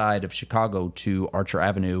outside of Chicago to Archer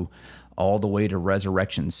Avenue all the way to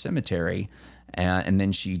Resurrection Cemetery. And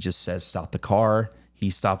then she just says, stop the car. He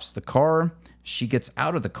stops the car. she gets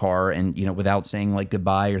out of the car and, without saying like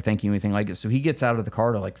goodbye or thank you, anything like it. So he gets out of the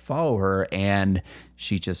car to like follow her, and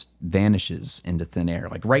she just vanishes into thin air,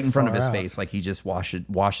 like right in front of his face. Like he just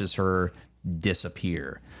washes her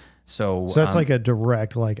disappear. So that's like a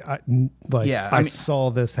direct, I saw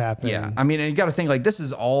this happen. Yeah. I mean, and you got to think like this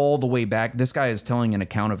is all the way back. This guy is telling an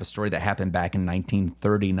account of a story that happened back in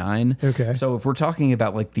 1939. Okay. So if we're talking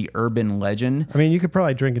about like the urban legend, I mean, you could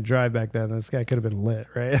probably drink and drive back then. This guy could have been lit,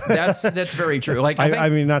 right? That's very true. Like, I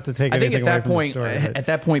mean, not to take anything away from the story. At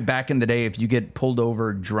that point back in the day, if you get pulled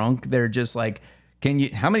over drunk, they're just like,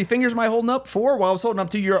 how many fingers am I holding up? 4? Well, I was holding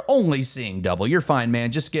up 2. You're only seeing double. You're fine,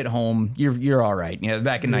 man. Just get home. You're all right.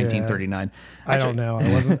 Back in 1939. I don't know.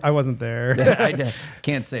 I wasn't there. I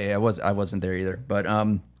can't say I wasn't there either. But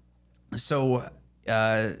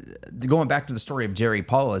going back to the story of Jerry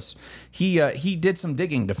Paulus, he did some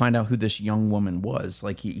digging to find out who this young woman was.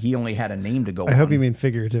 Like he only had a name to go on. I hope you mean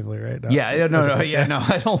figuratively, right? No,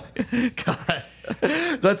 I don't. God.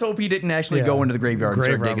 Let's hope he didn't actually go into the graveyard and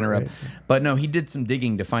start digging her up. But no, he did some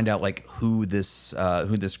digging to find out like who this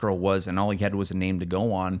girl was, and all he had was a name to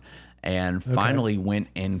go on. And finally went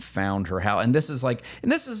and found her house. And this is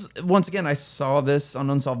once again, I saw this on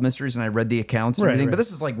Unsolved Mysteries and I read the accounts and everything, but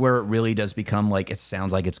this is like where it really does become like, it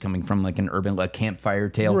sounds like it's coming from like an urban like campfire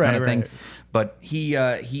tale kind of thing. But he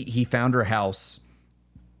found her house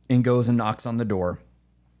and goes and knocks on the door,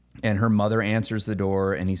 and her mother answers the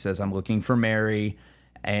door, and he says, "I'm looking for Mary."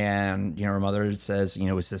 And her mother says,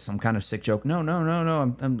 is this some kind of sick joke? No.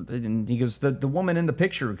 And he goes, the woman in the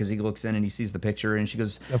picture, because he looks in and he sees the picture, and she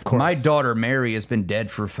goes, "Of course, my daughter Mary has been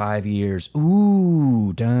dead for 5 years."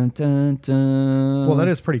 Ooh, dun dun dun. Well, that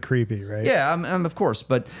is pretty creepy, right? Yeah, of course,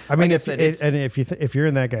 but I mean, if you're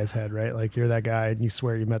in that guy's head, right? Like you're that guy, and you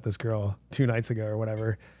swear you met this girl 2 nights ago or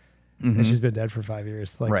whatever. And she's been dead for 5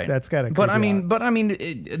 years. Like that's got to. But I mean,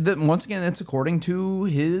 once again, that's according to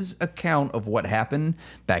his account of what happened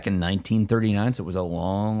back in 1939. So it was a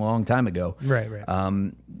long, long time ago. Right.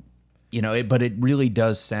 But it really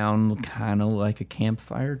does sound kind of like a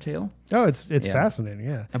campfire tale. Oh, it's fascinating.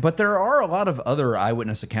 Yeah. But there are a lot of other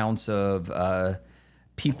eyewitness accounts of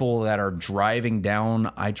people that are driving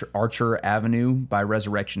down Archer Avenue by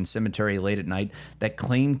Resurrection Cemetery late at night that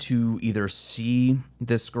claim to either see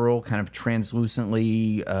this girl kind of translucent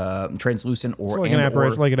or so like an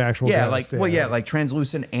apparition, like an actual ghost. Like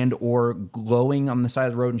translucent and or glowing on the side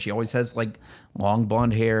of the road, and she always has like long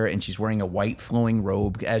blonde hair, and she's wearing a white flowing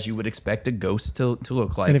robe, as you would expect a ghost to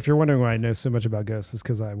look like. And if you're wondering why I know so much about ghosts, it's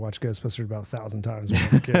because I watched Ghostbusters about 1,000 times when I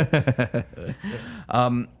was a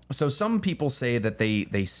kid. So some people say that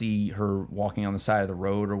they see her walking on the side of the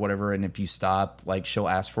road or whatever, and if you stop, like she'll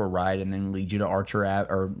ask for a ride and then lead you to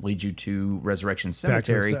or lead you to Resurrection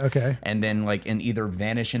Cemetery, and then and either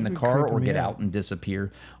vanish in the car or get out and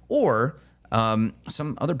disappear, or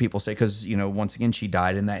some other people say, because once again she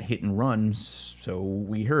died in that hit and run, so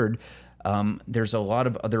we heard. There's a lot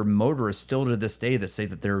of other motorists still to this day that say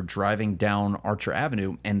that they're driving down Archer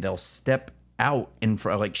Avenue and they'll step out in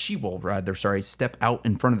front, step out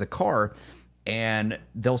in front of the car, and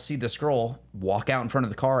they'll see this girl walk out in front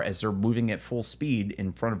of the car as they're moving at full speed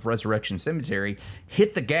in front of Resurrection Cemetery,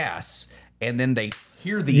 hit the gas, and then they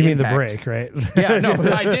hear the You impact. mean the brake, right? Yeah, no,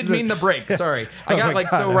 I did mean the brake. Sorry. I got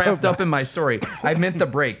so wrapped up in my story. I meant the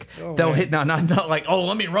brake. They'll hit, not like, oh,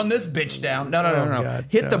 let me run this bitch down. No. God,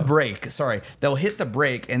 hit the brake. Sorry. They'll hit the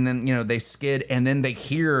brake, and then, they skid, and then they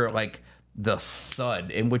hear, like, the thud,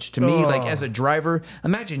 in which to me, like as a driver,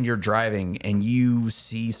 imagine you're driving and you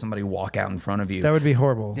see somebody walk out in front of you. That would be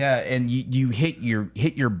horrible. Yeah, and you hit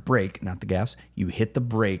your brake, not the gas. You hit the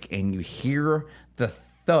brake and you hear the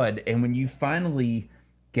thud, and when you finally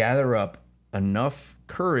gather up enough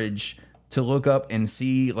courage to look up and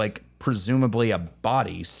see like presumably a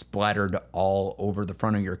body splattered all over the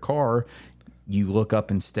front of your car, you look up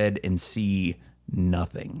instead and see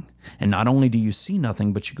nothing. And not only do you see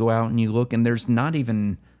nothing, but you go out and you look, and there's not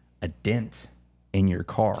even a dent in your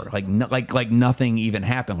car. Like nothing even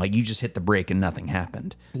happened. Like you just hit the brake and nothing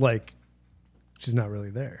happened. Like she's not really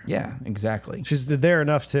there. Yeah, exactly. She's there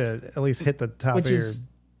enough to at least hit the top of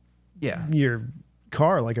your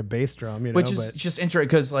car like a bass drum, Which is just interesting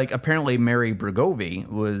because, like, apparently Mary Bregovi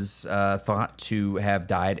was thought to have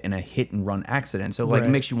died in a hit and run accident. So, like, it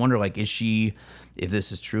makes you wonder, like, is she, if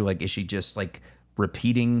this is true, like, is she just like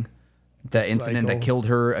repeating the incident that killed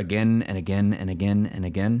her again and again and again and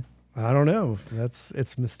again? I don't know.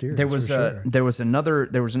 It's mysterious. There was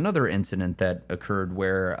another incident that occurred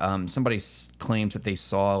where somebody claims that they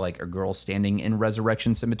saw like a girl standing in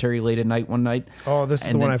Resurrection Cemetery late at night one night. Oh, this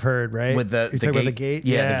is the one I've heard, right? With the talking about the gate.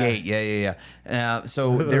 Yeah, the gate. Yeah.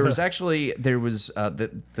 So there was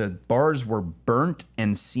the bars were burnt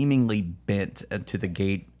and seemingly bent to the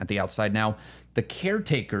gate at the outside. Now the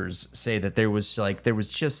caretakers say that there was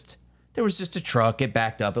just a truck. It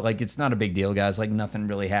backed up. Like, it's not a big deal, guys. Like, nothing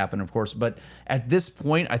really happened, of course. But at this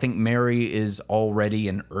point, I think Mary is already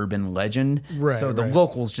an urban legend. Right. So the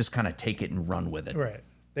locals just kind of take it and run with it. Right.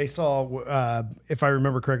 They saw, if I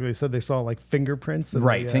remember correctly, they said they saw like fingerprints.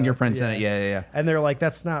 Fingerprints in it. Yeah. And they're like,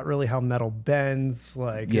 that's not really how metal bends.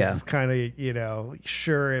 Like, this is kind of,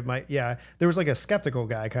 sure, it might. Yeah. There was like a skeptical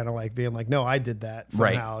guy kind of like being like, no, I did that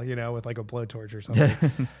somehow, with like a blowtorch or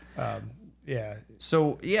something. Yeah.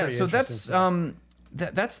 So that's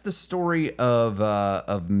that's the story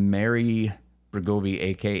of Mary Bregovi,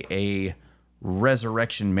 aka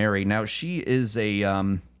Resurrection Mary. Now she is a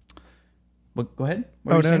go ahead.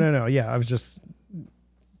 No. Yeah, I was just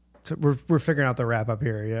we're figuring out the wrap up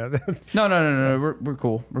here. Yeah. No. We're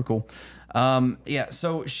cool.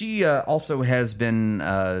 So she also has been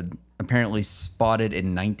apparently spotted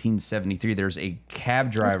in 1973. There's a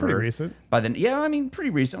cab driver. That's pretty recent. Pretty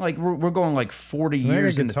recent. Like we're going like 40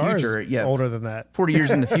 years in the future. Yeah, older than that. 40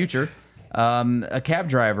 years in the future. A cab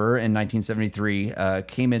driver in 1973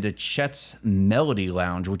 came into Chet's Melody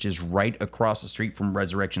Lounge, which is right across the street from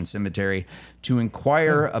Resurrection Cemetery, to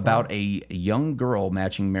inquire about a young girl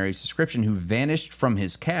matching Mary's description who vanished from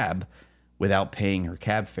his cab without paying her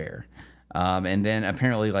cab fare. And then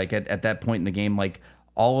apparently, like at that point in the game, like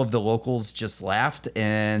all of the locals just laughed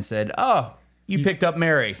and said, "Oh, you picked up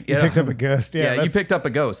Mary. You picked up a ghost. Yeah, you picked up a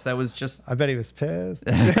ghost." That was just... I bet he was pissed.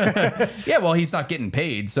 Yeah, well, he's not getting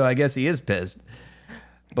paid, so I guess he is pissed.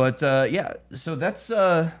 But so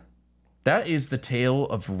that is the tale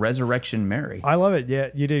of Resurrection Mary. I love it. Yeah,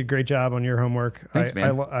 you did a great job on your homework. Thanks,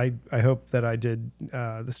 man. I hope that I did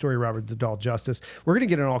the story Robert the Doll justice. We're going to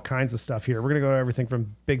get into all kinds of stuff here. We're going to go to everything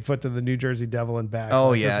from Bigfoot to the New Jersey Devil and back. Oh,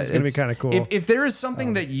 like, yeah. This is going to be kind of cool. If there is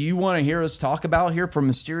something that you want to hear us talk about here from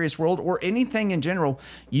Mysterious World or anything in general,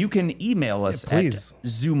 you can email us at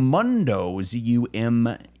Zumundo,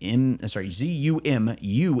 ZUMUNDO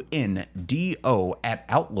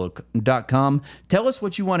 @outlook.com. Tell us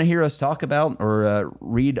what you want to hear us talk about or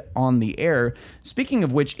read on the air. Speaking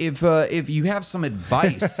of which, if you have some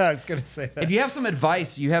advice, I was going to say that. If you have some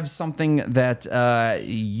advice, you have something that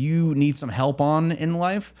you need some help on in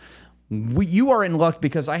life, you are in luck,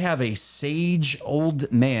 because I have a sage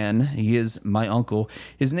old man. He is my uncle.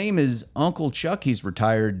 His name is Uncle Chuck. He's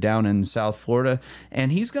retired down in South Florida,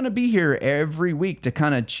 and he's going to be here every week to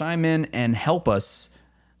kind of chime in and help us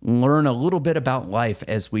learn a little bit about life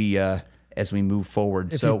as we move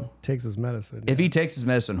forward. If he takes his medicine. If he takes his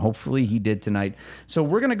medicine, hopefully he did tonight. So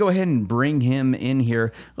we're going to go ahead and bring him in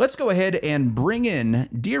here. Let's go ahead and bring in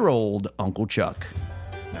dear old Uncle Chuck.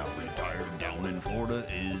 Now retired down in Florida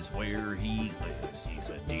is where he lives. He's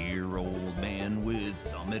a dear old man with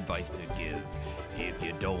some advice to give. If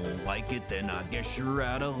you don't like it, then I guess you're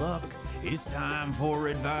out of luck. It's time for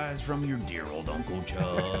advice from your dear old Uncle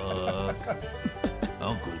Chuck.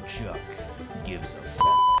 Uncle Chuck gives a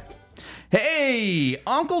fuck. Hey,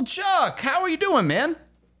 Uncle Chuck, how are you doing, man?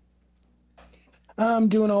 I'm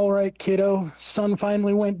doing all right, kiddo. Sun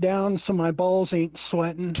finally went down, so my balls ain't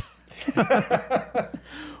sweating.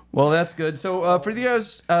 Well, that's good. So for the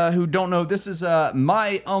others who don't know, this is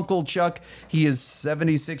my Uncle Chuck. He is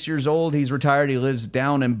 76 years old. He's retired. He lives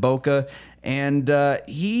down in Boca. And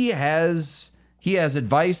he has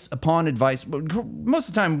advice upon advice. Most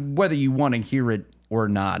of the time, whether you want to hear it or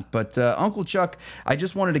not. But Uncle Chuck, I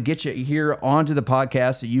just wanted to get you here onto the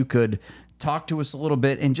podcast so you could talk to us a little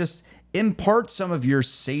bit and just impart some of your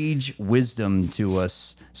sage wisdom to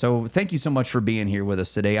us. So thank you so much for being here with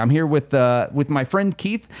us today. I'm here with my friend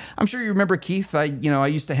Keith. I'm sure you remember Keith. I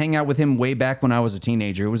used to hang out with him way back when I was a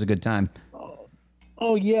teenager. It was a good time.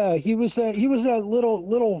 Oh yeah, he was that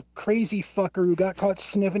little crazy fucker who got caught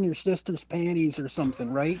sniffing your sister's panties or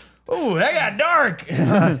something, right? Oh, that got dark.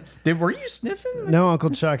 Were you sniffing? No, Uncle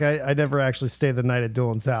Chuck. I never actually stayed the night at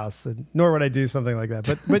Doolin's house, nor would I do something like that.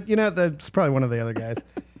 But that's probably one of the other guys.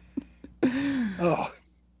 Oh,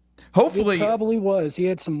 hopefully, it probably was. He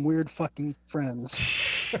had some weird fucking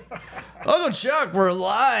friends. Uncle Chuck, we're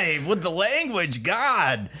live with the language,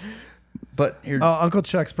 God. But here, Uncle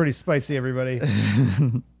Chuck's pretty spicy, everybody.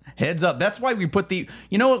 Heads up. That's why we put the,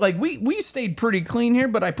 we stayed pretty clean here,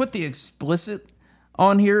 but I put the explicit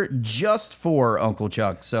on here just for Uncle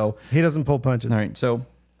Chuck. So he doesn't pull punches. All right. So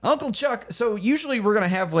Uncle Chuck, so usually we're going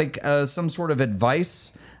to have like some sort of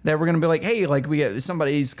advice that we're going to be like, hey, like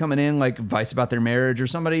somebody's coming in, like advice about their marriage, or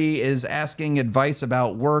somebody is asking advice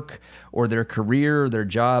about work or their career or their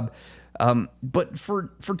job. But for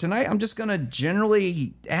tonight, I'm just going to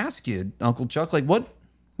generally ask you, Uncle Chuck, like what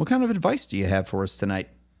kind of advice do you have for us tonight?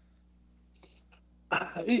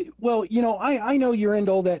 Well, I know you're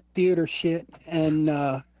into all that theater shit,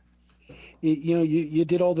 and you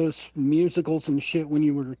did all those musicals and shit when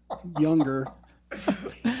you were younger.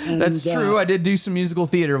 And, that's true. I did do some musical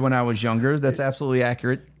theater when I was younger. That's absolutely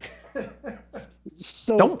accurate.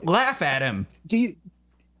 So don't laugh at him.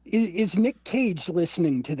 Is Nick Cage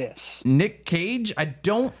listening to this? Nick Cage? I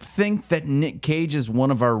don't think that Nick Cage is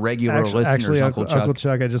one of our regular listeners, actually, Uncle Chuck. Uncle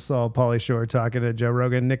Chuck, I just saw Pauly Shore talking to Joe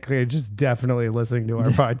Rogan. Nick Cage is definitely listening to our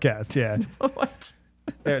podcast. Yeah. What?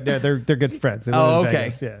 They're good friends. They live Oh, in okay.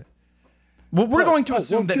 Vegas, yeah. Well, we're going to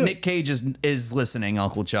assume that good. Nick Cage is listening,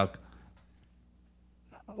 Uncle Chuck.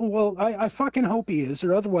 Well, I fucking hope he is,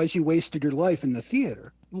 or otherwise you wasted your life in the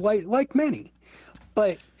theater, like many.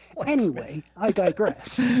 But anyway, I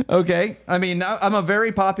digress. Okay. I mean, I'm a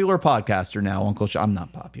very popular podcaster now, Uncle Chuck. I'm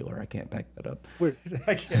not popular. I can't back that up.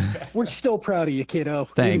 We're still proud of you, kiddo.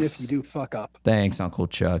 Thanks. Even if you do fuck up. Thanks, Uncle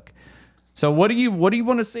Chuck. So what do you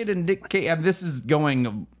want to say to Nick Cage? I mean, this is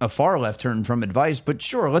going a far left turn from advice, but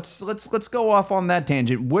sure, let's go off on that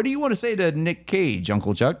tangent. What do you want to say to Nick Cage,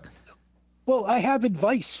 Uncle Chuck? Well, I have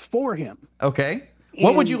advice for him. Okay.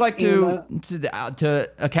 What would you like to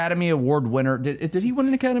Academy Award winner? Did he win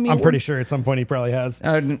an Academy Award? I'm pretty sure at some point he probably has.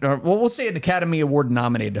 Well, we'll say an Academy Award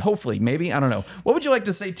nominated. Hopefully, maybe. I don't know. What would you like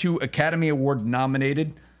to say to Academy Award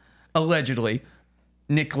nominated, allegedly,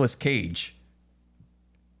 Nicolas Cage?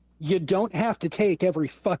 You don't have to take every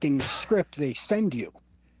fucking script they send you.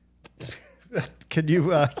 Can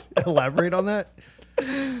you elaborate on that?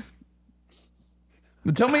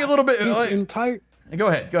 Tell me a little bit. Go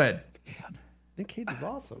ahead. Nick Cage is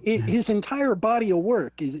awesome. His entire body of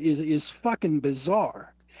work is fucking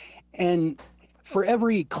bizarre. And for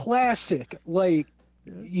every classic, like,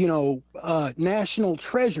 national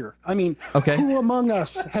treasure. I mean, who among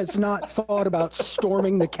us has not thought about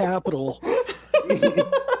storming the Capitol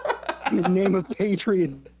in the name of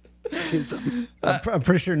patriotism? I'm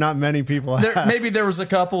pretty sure not many people have. Maybe there was a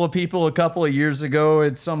couple of people a couple of years ago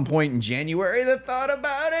at some point in January that thought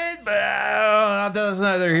about it, but that's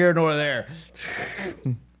neither here nor there.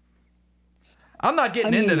 I'm not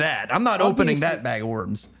getting into that. I'm not opening that bag of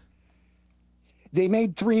worms. They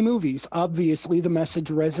made 3 movies. Obviously, the message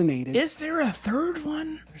resonated. Is there a third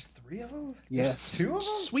one? There's 3 of them? Yes. There's 2 of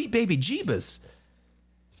them? Sweet baby Jeebus.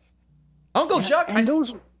 Uncle Chuck, and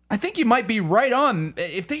I think you might be right on.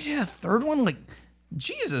 If they did a third one, like,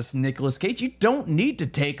 Jesus, Nicolas Cage, you don't need to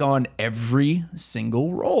take on every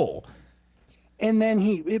single role. And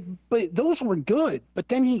then but those were good. But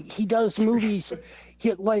then he does movies,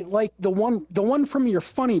 like the one from your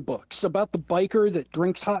funny books about the biker that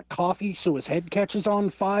drinks hot coffee so his head catches on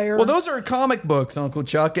fire. Well, those are comic books, Uncle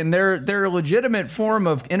Chuck, and they're a legitimate form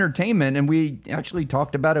of entertainment. And we actually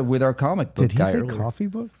talked about it with our comic book guy earlier. Did he say coffee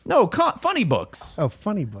books? No, funny books. Oh,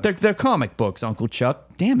 funny books. They're comic books, Uncle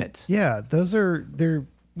Chuck. Damn it. Yeah, they're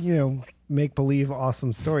make believe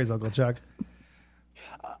awesome stories, Uncle Chuck.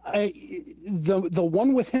 The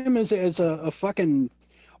one with him is as a fucking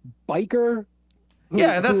biker.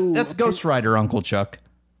 That's Ghost Rider, Uncle Chuck.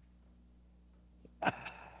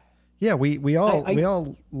 Yeah, we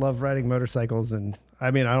all love riding motorcycles, and I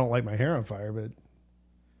mean, I don't like my hair on fire, but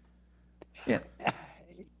yeah.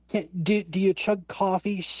 Do you chug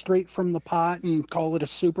coffee straight from the pot and call it a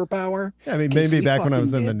superpower? Yeah, I mean, maybe back when I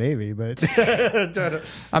was in the Navy, but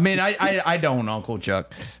I mean, I don't, Uncle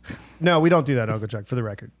Chuck. No, we don't do that, Uncle Chuck, for the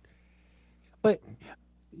record. But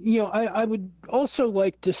I would also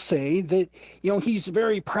like to say that, he's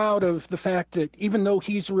very proud of the fact that even though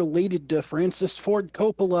he's related to Francis Ford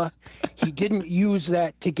Coppola, he didn't use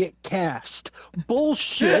that to get cast.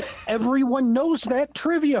 Bullshit. Everyone knows that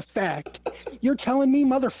trivia fact. You're telling me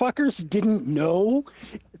motherfuckers didn't know?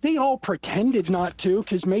 They all pretended not to,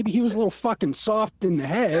 because maybe he was a little fucking soft in the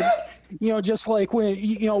head. Just like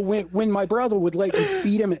when my brother would like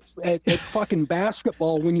beat him at fucking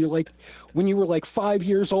basketball when you were like 5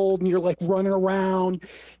 years old and you're like running around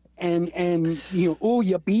and you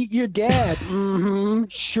beat your dad. Mm-hmm,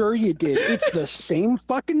 sure you did. It's the same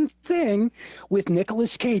fucking thing with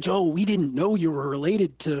Nicolas Cage. Oh, we didn't know you were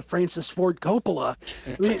related to Francis Ford Coppola.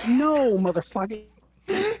 No, motherfucker,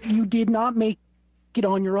 you did not make it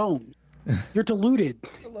on your own. You're deluded.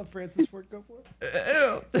 I love Francis Ford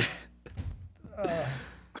Coppola.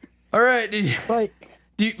 All right.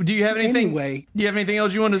 Do you have anything? Anyway, do you have anything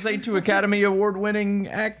else you want to say to Academy Award-winning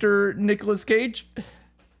actor Nicolas Cage?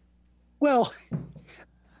 Well,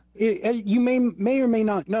 you may or may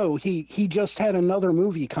not know he just had another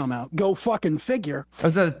movie come out. Go fucking figure.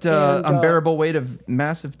 Was that Unbearable Weight of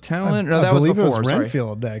Massive Talent? No, I that was believe before. it was sorry.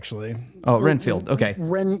 Renfield, actually. Oh, Renfield. Okay.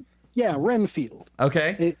 Renfield.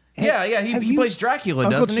 Okay. He plays Dracula,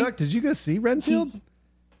 Uncle doesn't Chuck, did you go see Renfield?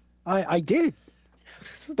 I did.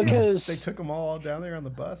 Because they took them all down there on the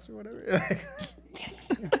bus or whatever.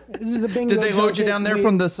 Did Did they load you down there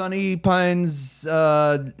from the Sunny Pines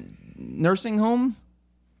nursing home?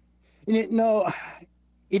 No,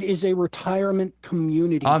 it is a retirement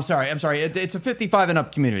community. Oh, I'm sorry. It's a 55 and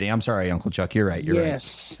up community. I'm sorry, Uncle Chuck. You're right. Yes.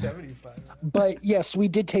 75. But yes, we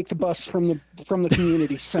did take the bus from the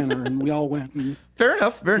community center, and we all went. And, Fair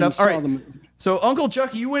enough. All saw right. the movie. So, Uncle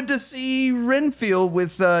Chuck, you went to see Renfield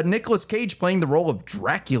with Nicolas Cage playing the role of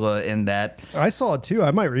Dracula in that. I saw it too.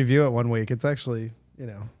 I might review it one week. It's actually,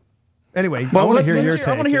 Anyway, Well, I want let's to hear your hear, take.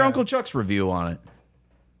 I want to hear Uncle Chuck's review on it.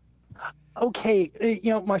 Okay,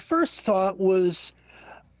 my first thought was,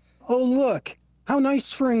 oh look, how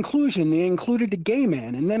nice for inclusion. They included a gay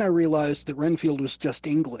man, and then I realized that Renfield was just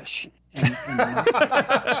English.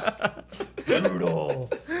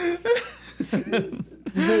 Brutal.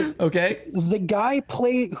 The guy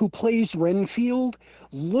who plays Renfield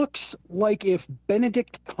looks like if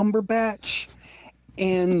Benedict Cumberbatch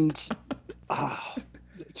and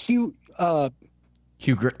Hugh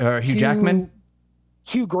Jackman?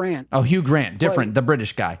 Hugh Grant. Oh, Hugh Grant. Different. The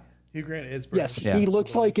British guy. Hugh Grant is British. Yes, he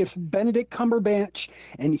looks like if Benedict Cumberbatch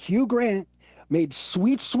and Hugh Grant made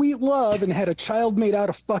sweet, sweet love and had a child made out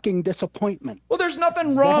of fucking disappointment. Well, there's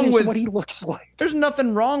nothing wrong with what he looks like. There's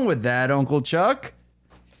nothing wrong with that, Uncle Chuck.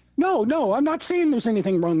 No, I'm not saying there's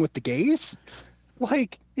anything wrong with the gays.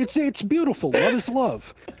 Like, it's beautiful. Love is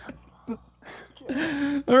love. All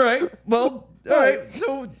right. Well, all right.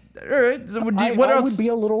 So, what else?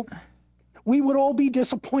 We would all be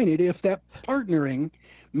disappointed if that partnering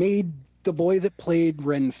made the boy that played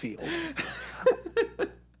Renfield.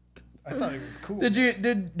 I thought it was cool. Did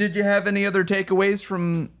you have any other takeaways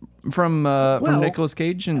from Nicolas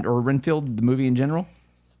Cage or Renfield, the movie in general?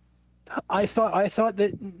 I thought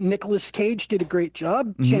that Nicolas Cage did a great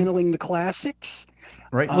job channeling the classics.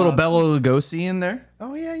 Right, little Bela Lugosi in there.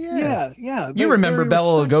 Oh yeah. You remember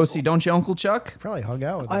Bela Lugosi, don't you, Uncle Chuck? Probably hung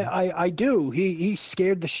out with him. I do. He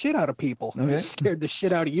scared the shit out of people. Okay. He scared the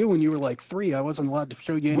shit out of you when you were like 3. I wasn't allowed to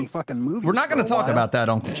show you any fucking movies. We're not going to talk about that,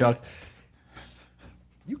 Uncle Chuck.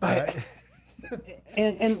 You got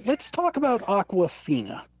and let's talk about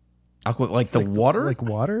Aquafina. Like the water? Like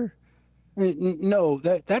water? No,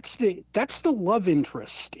 that's the love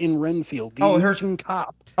interest in Renfield. The Asian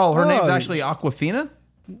cop. Oh, her name's actually Aquafina?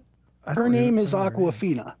 Her name is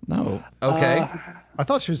Aquafina. No. Okay. I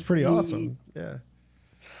thought she was pretty awesome. Yeah.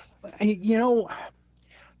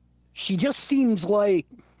 She just seems like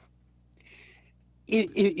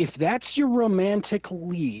if that's your romantic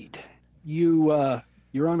lead, you're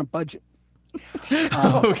on a budget.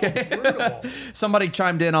 Okay. Somebody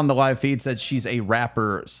chimed in on the live feed, said she's a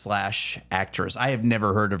rapper / actress. I have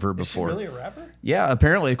never heard of her before. Is she really a rapper? Yeah,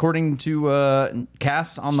 apparently, according to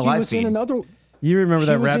Cass on the live feed. You remember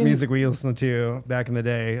that rap music we listened to back in the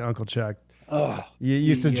day, Uncle Chuck? You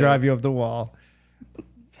used to drive you up the wall.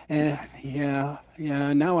 Yeah.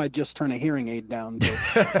 Now I just turn a hearing aid down. But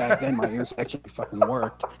back then my ears actually fucking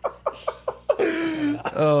worked.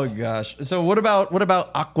 Oh gosh. So what about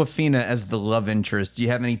Aquafina as the love interest? Do you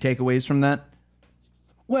have any takeaways from that?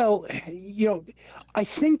 Well, I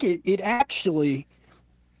think it actually.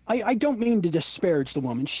 I don't mean to disparage the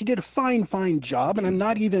woman. She did a fine job, and I'm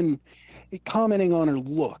not even commenting on her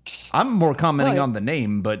looks. I'm more commenting on the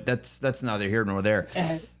name, but that's neither here nor there.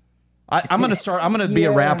 I'm gonna be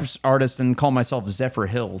a rap artist and call myself Zephyr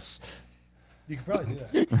Hills. You could probably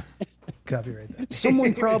do that. Copyright that.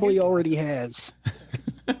 Someone probably already has.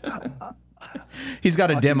 He's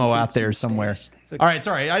got a demo out there somewhere. All right,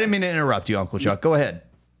 sorry, I didn't mean to interrupt you, Uncle Chuck. Go ahead.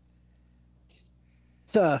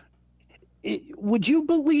 Would you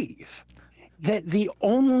believe that the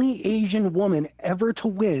only Asian woman ever to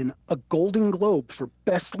win a Golden Globe for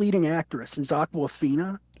Best Leading Actress is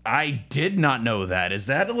Aquafina? I did not know that. Is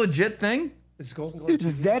that a legit thing? Is Golden Globe?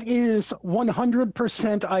 That is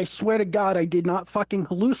 100%. I swear to God, I did not fucking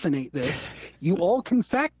hallucinate this. You all can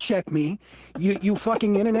fact check me, you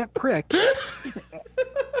fucking internet pricks.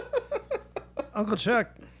 Uncle Chuck,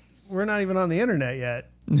 we're not even on the internet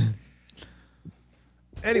yet.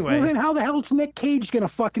 Anyway. Well, then how the hell is Nick Cage going to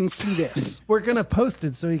fucking see this? We're going to post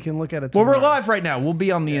it so he can look at it tomorrow. Well, we're live right now. We'll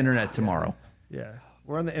be on the internet tomorrow. Yeah.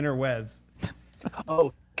 We're on the interwebs.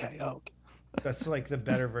 Okay. That's like the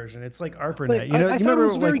better version. It's like ARPANET. But You know, I you thought it remember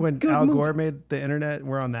was a very like when good Al movie. Gore made the internet?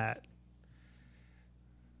 We're on that.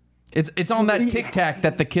 It's on that Tic Tac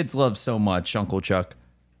that the kids love so much, Uncle Chuck.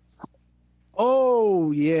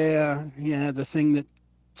 Oh, yeah. Yeah, the thing that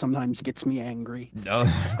sometimes gets me angry. No.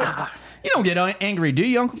 You don't get angry, do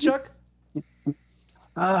you, Uncle Chuck?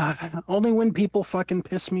 Only when people fucking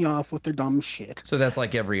piss me off with their dumb shit. So that's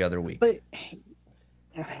like every other week. But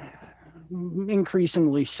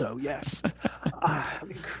increasingly so, yes.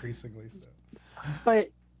 Increasingly so. But,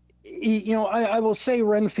 you know, I will say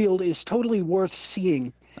Renfield is totally worth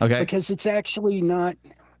seeing. Okay. Because it's actually not...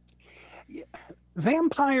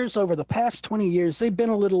 Vampires over the past 20 years, they've been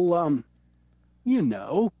a little, you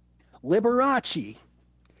know, Liberace.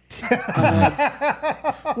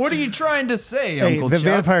 What are you trying to say, Hey, Uncle the Chuck?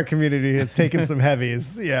 vampire community has taken some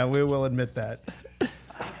heavies. Yeah, we will admit that.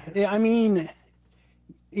 I mean,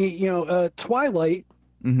 you know, Twilight,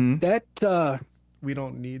 that... We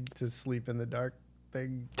don't need to sleep in the dark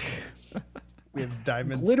thing. We have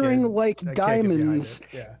diamonds. Glittering like diamonds.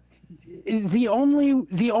 Yeah. The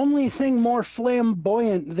only thing more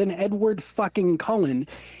flamboyant than Edward fucking Cullen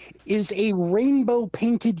is a rainbow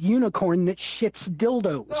painted unicorn that shits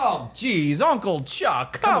dildos. Oh, jeez, Uncle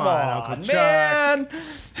Chuck, come on, Uncle man.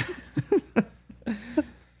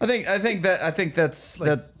 I think that's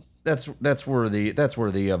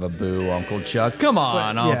worthy of a boo, Uncle Chuck. Come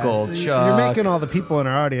on, Uncle Chuck. You're making all the people in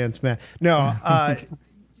our audience, man. No,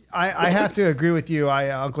 I have to agree with you,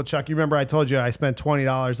 Uncle Chuck. You remember I told you I spent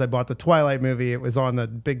 $20. I bought the Twilight movie. It was on the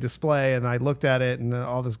big display, and I looked at it, and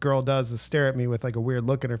all this girl does is stare at me with like a weird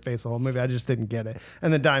look in her face the whole movie. I just didn't get it.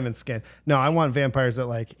 And the diamond skin. No, I want vampires that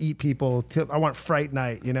like eat people. I want Fright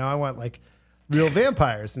Night. You know, I want like real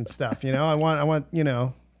vampires and stuff. You know, I want you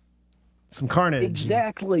know, some carnage.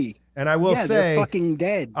 Exactly. And I will say, they're fucking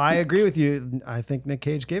dead. I agree with you. I think Nick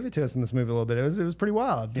Cage gave it to us in this movie a little bit. It was pretty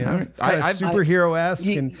wild. You know, Right. it's kind of superhero-esque,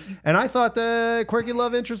 and I thought the quirky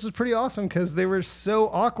love interest was pretty awesome because they were so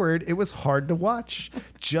awkward. It was hard to watch,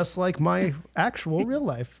 just like my actual real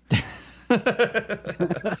life.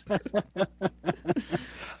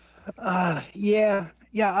 I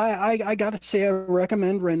gotta say I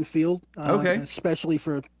recommend Renfield. Okay. Especially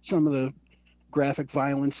for some of the graphic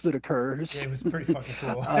violence that occurs. Yeah, it was pretty fucking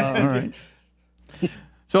cool. All right.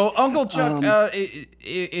 So, Uncle Chuck,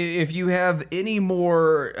 if you have any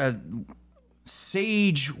more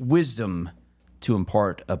sage wisdom to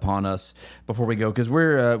impart upon us before we go, because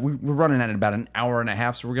we're running at about an hour and a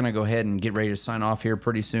half, so we're gonna go ahead and get ready to sign off here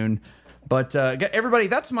pretty soon. But everybody,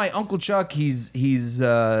 that's my Uncle Chuck. He's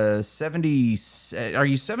 70. Are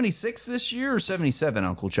you 76 this year or 77,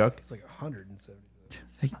 Uncle Chuck? It's like 170.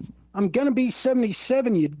 I'm gonna be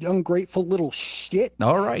 77, you ungrateful little shit.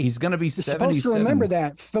 All right, he's gonna be You're 77. supposed to remember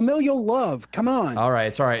that. Familial love. Come on. All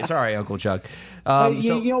right, sorry, Uncle Chuck.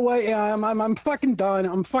 You know what? I'm fucking done.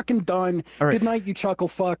 I'm fucking done. All right. Good night, you chuckle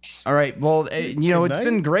fucks. All right, well, you know, Good it's night.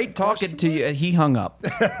 been great talking to you. He hung up.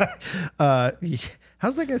 How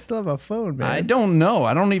does that guy still have a phone, man? I don't know.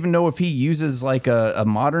 I don't even know if he uses like a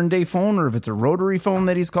modern day phone or if it's a rotary phone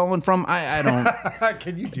that he's calling from. I don't.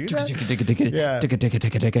 Can you do that?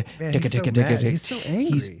 Man, he's so mad. He's so angry.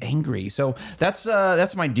 He's angry. So that's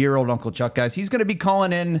my dear old Uncle Chuck, guys. He's going to be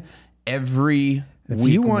calling in every If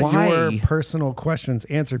week. you want Why? your personal questions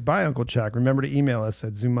answered by Uncle Chuck, remember to email us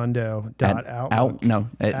at zumundo.outlook.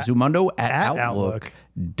 At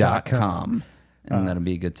zumundo@outlook.com. And that'll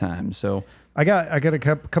be a good time. So I got a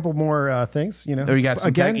couple more things, you know. you got some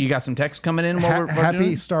Again, you got some text coming in while we're happy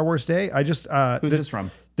doing it? Star Wars Day. I just Who's this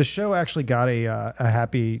from? The show actually got a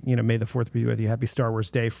happy, you know, May the 4th be with you, happy Star Wars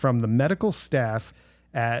Day from the medical staff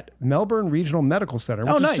at Melbourne Regional Medical Center,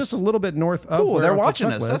 which nice. is just a little bit north of Cool, where they're Uncle watching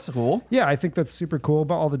Chuck us. lives. That's cool. Yeah, I think that's super cool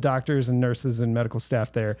about all the doctors and nurses and medical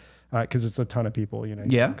staff there, because it's a ton of people, you know,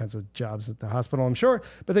 Yeah. all kinds of jobs at the hospital, I'm sure.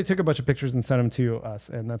 But they took a bunch of pictures and sent them to us,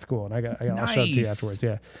 and that's cool. And I'll show it to you Nice. afterwards.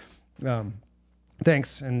 Yeah.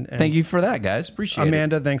 Thanks. And Thank you for that, guys. Appreciate it.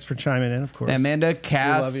 Amanda, thanks for chiming in, of course. Amanda,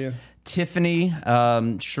 Cass, love you. Tiffany,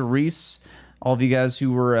 Charisse, all of you guys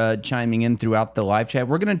who were chiming in throughout the live chat.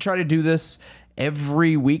 We're going to try to do this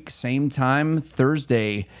every week, same time,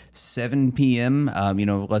 Thursday, 7 p.m. You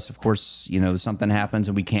know, unless, of course, you know, something happens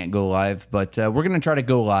and we can't go live. But we're going to try to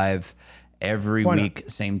go live every week,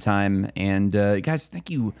 same time. And guys, thank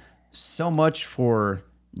you so much for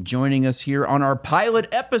joining us here on our pilot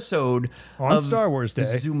episode On of Star Wars Day.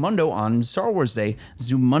 Zumundo on Star Wars Day,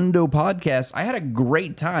 Zumundo podcast. I had a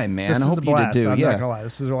great time, man. This I is hope a blast. you did too. I'm Yeah. not gonna lie.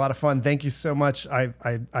 This was a lot of fun. Thank you so much. I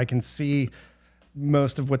can see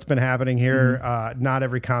most of what's been happening here. Not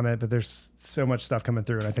every comment, but there's so much stuff coming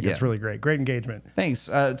through, and I think it's really great. Great engagement. Thanks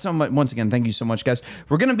so much. Once again, thank you so much, guys.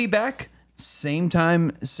 We're going to be back same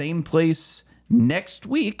time, same place next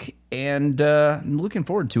week, and I'm looking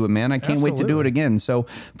forward to it, man. I can't wait to do it again. So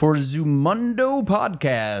for Zumundo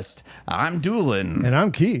Podcast, I'm Doolin. And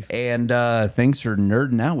I'm Keith. And thanks for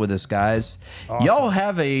nerding out with us, guys. Awesome. Y'all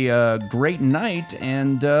have a great night,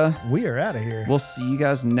 and we are out of here. We'll see you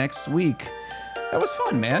guys next week. That was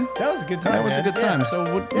fun, man. That was a good time. That was a good time.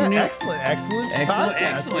 So excellent.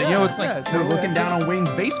 Yeah. You know, it's like we're looking down on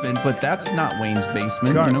Wayne's basement, but that's not Wayne's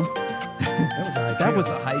basement. Garth. You know, That was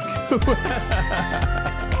a haiku.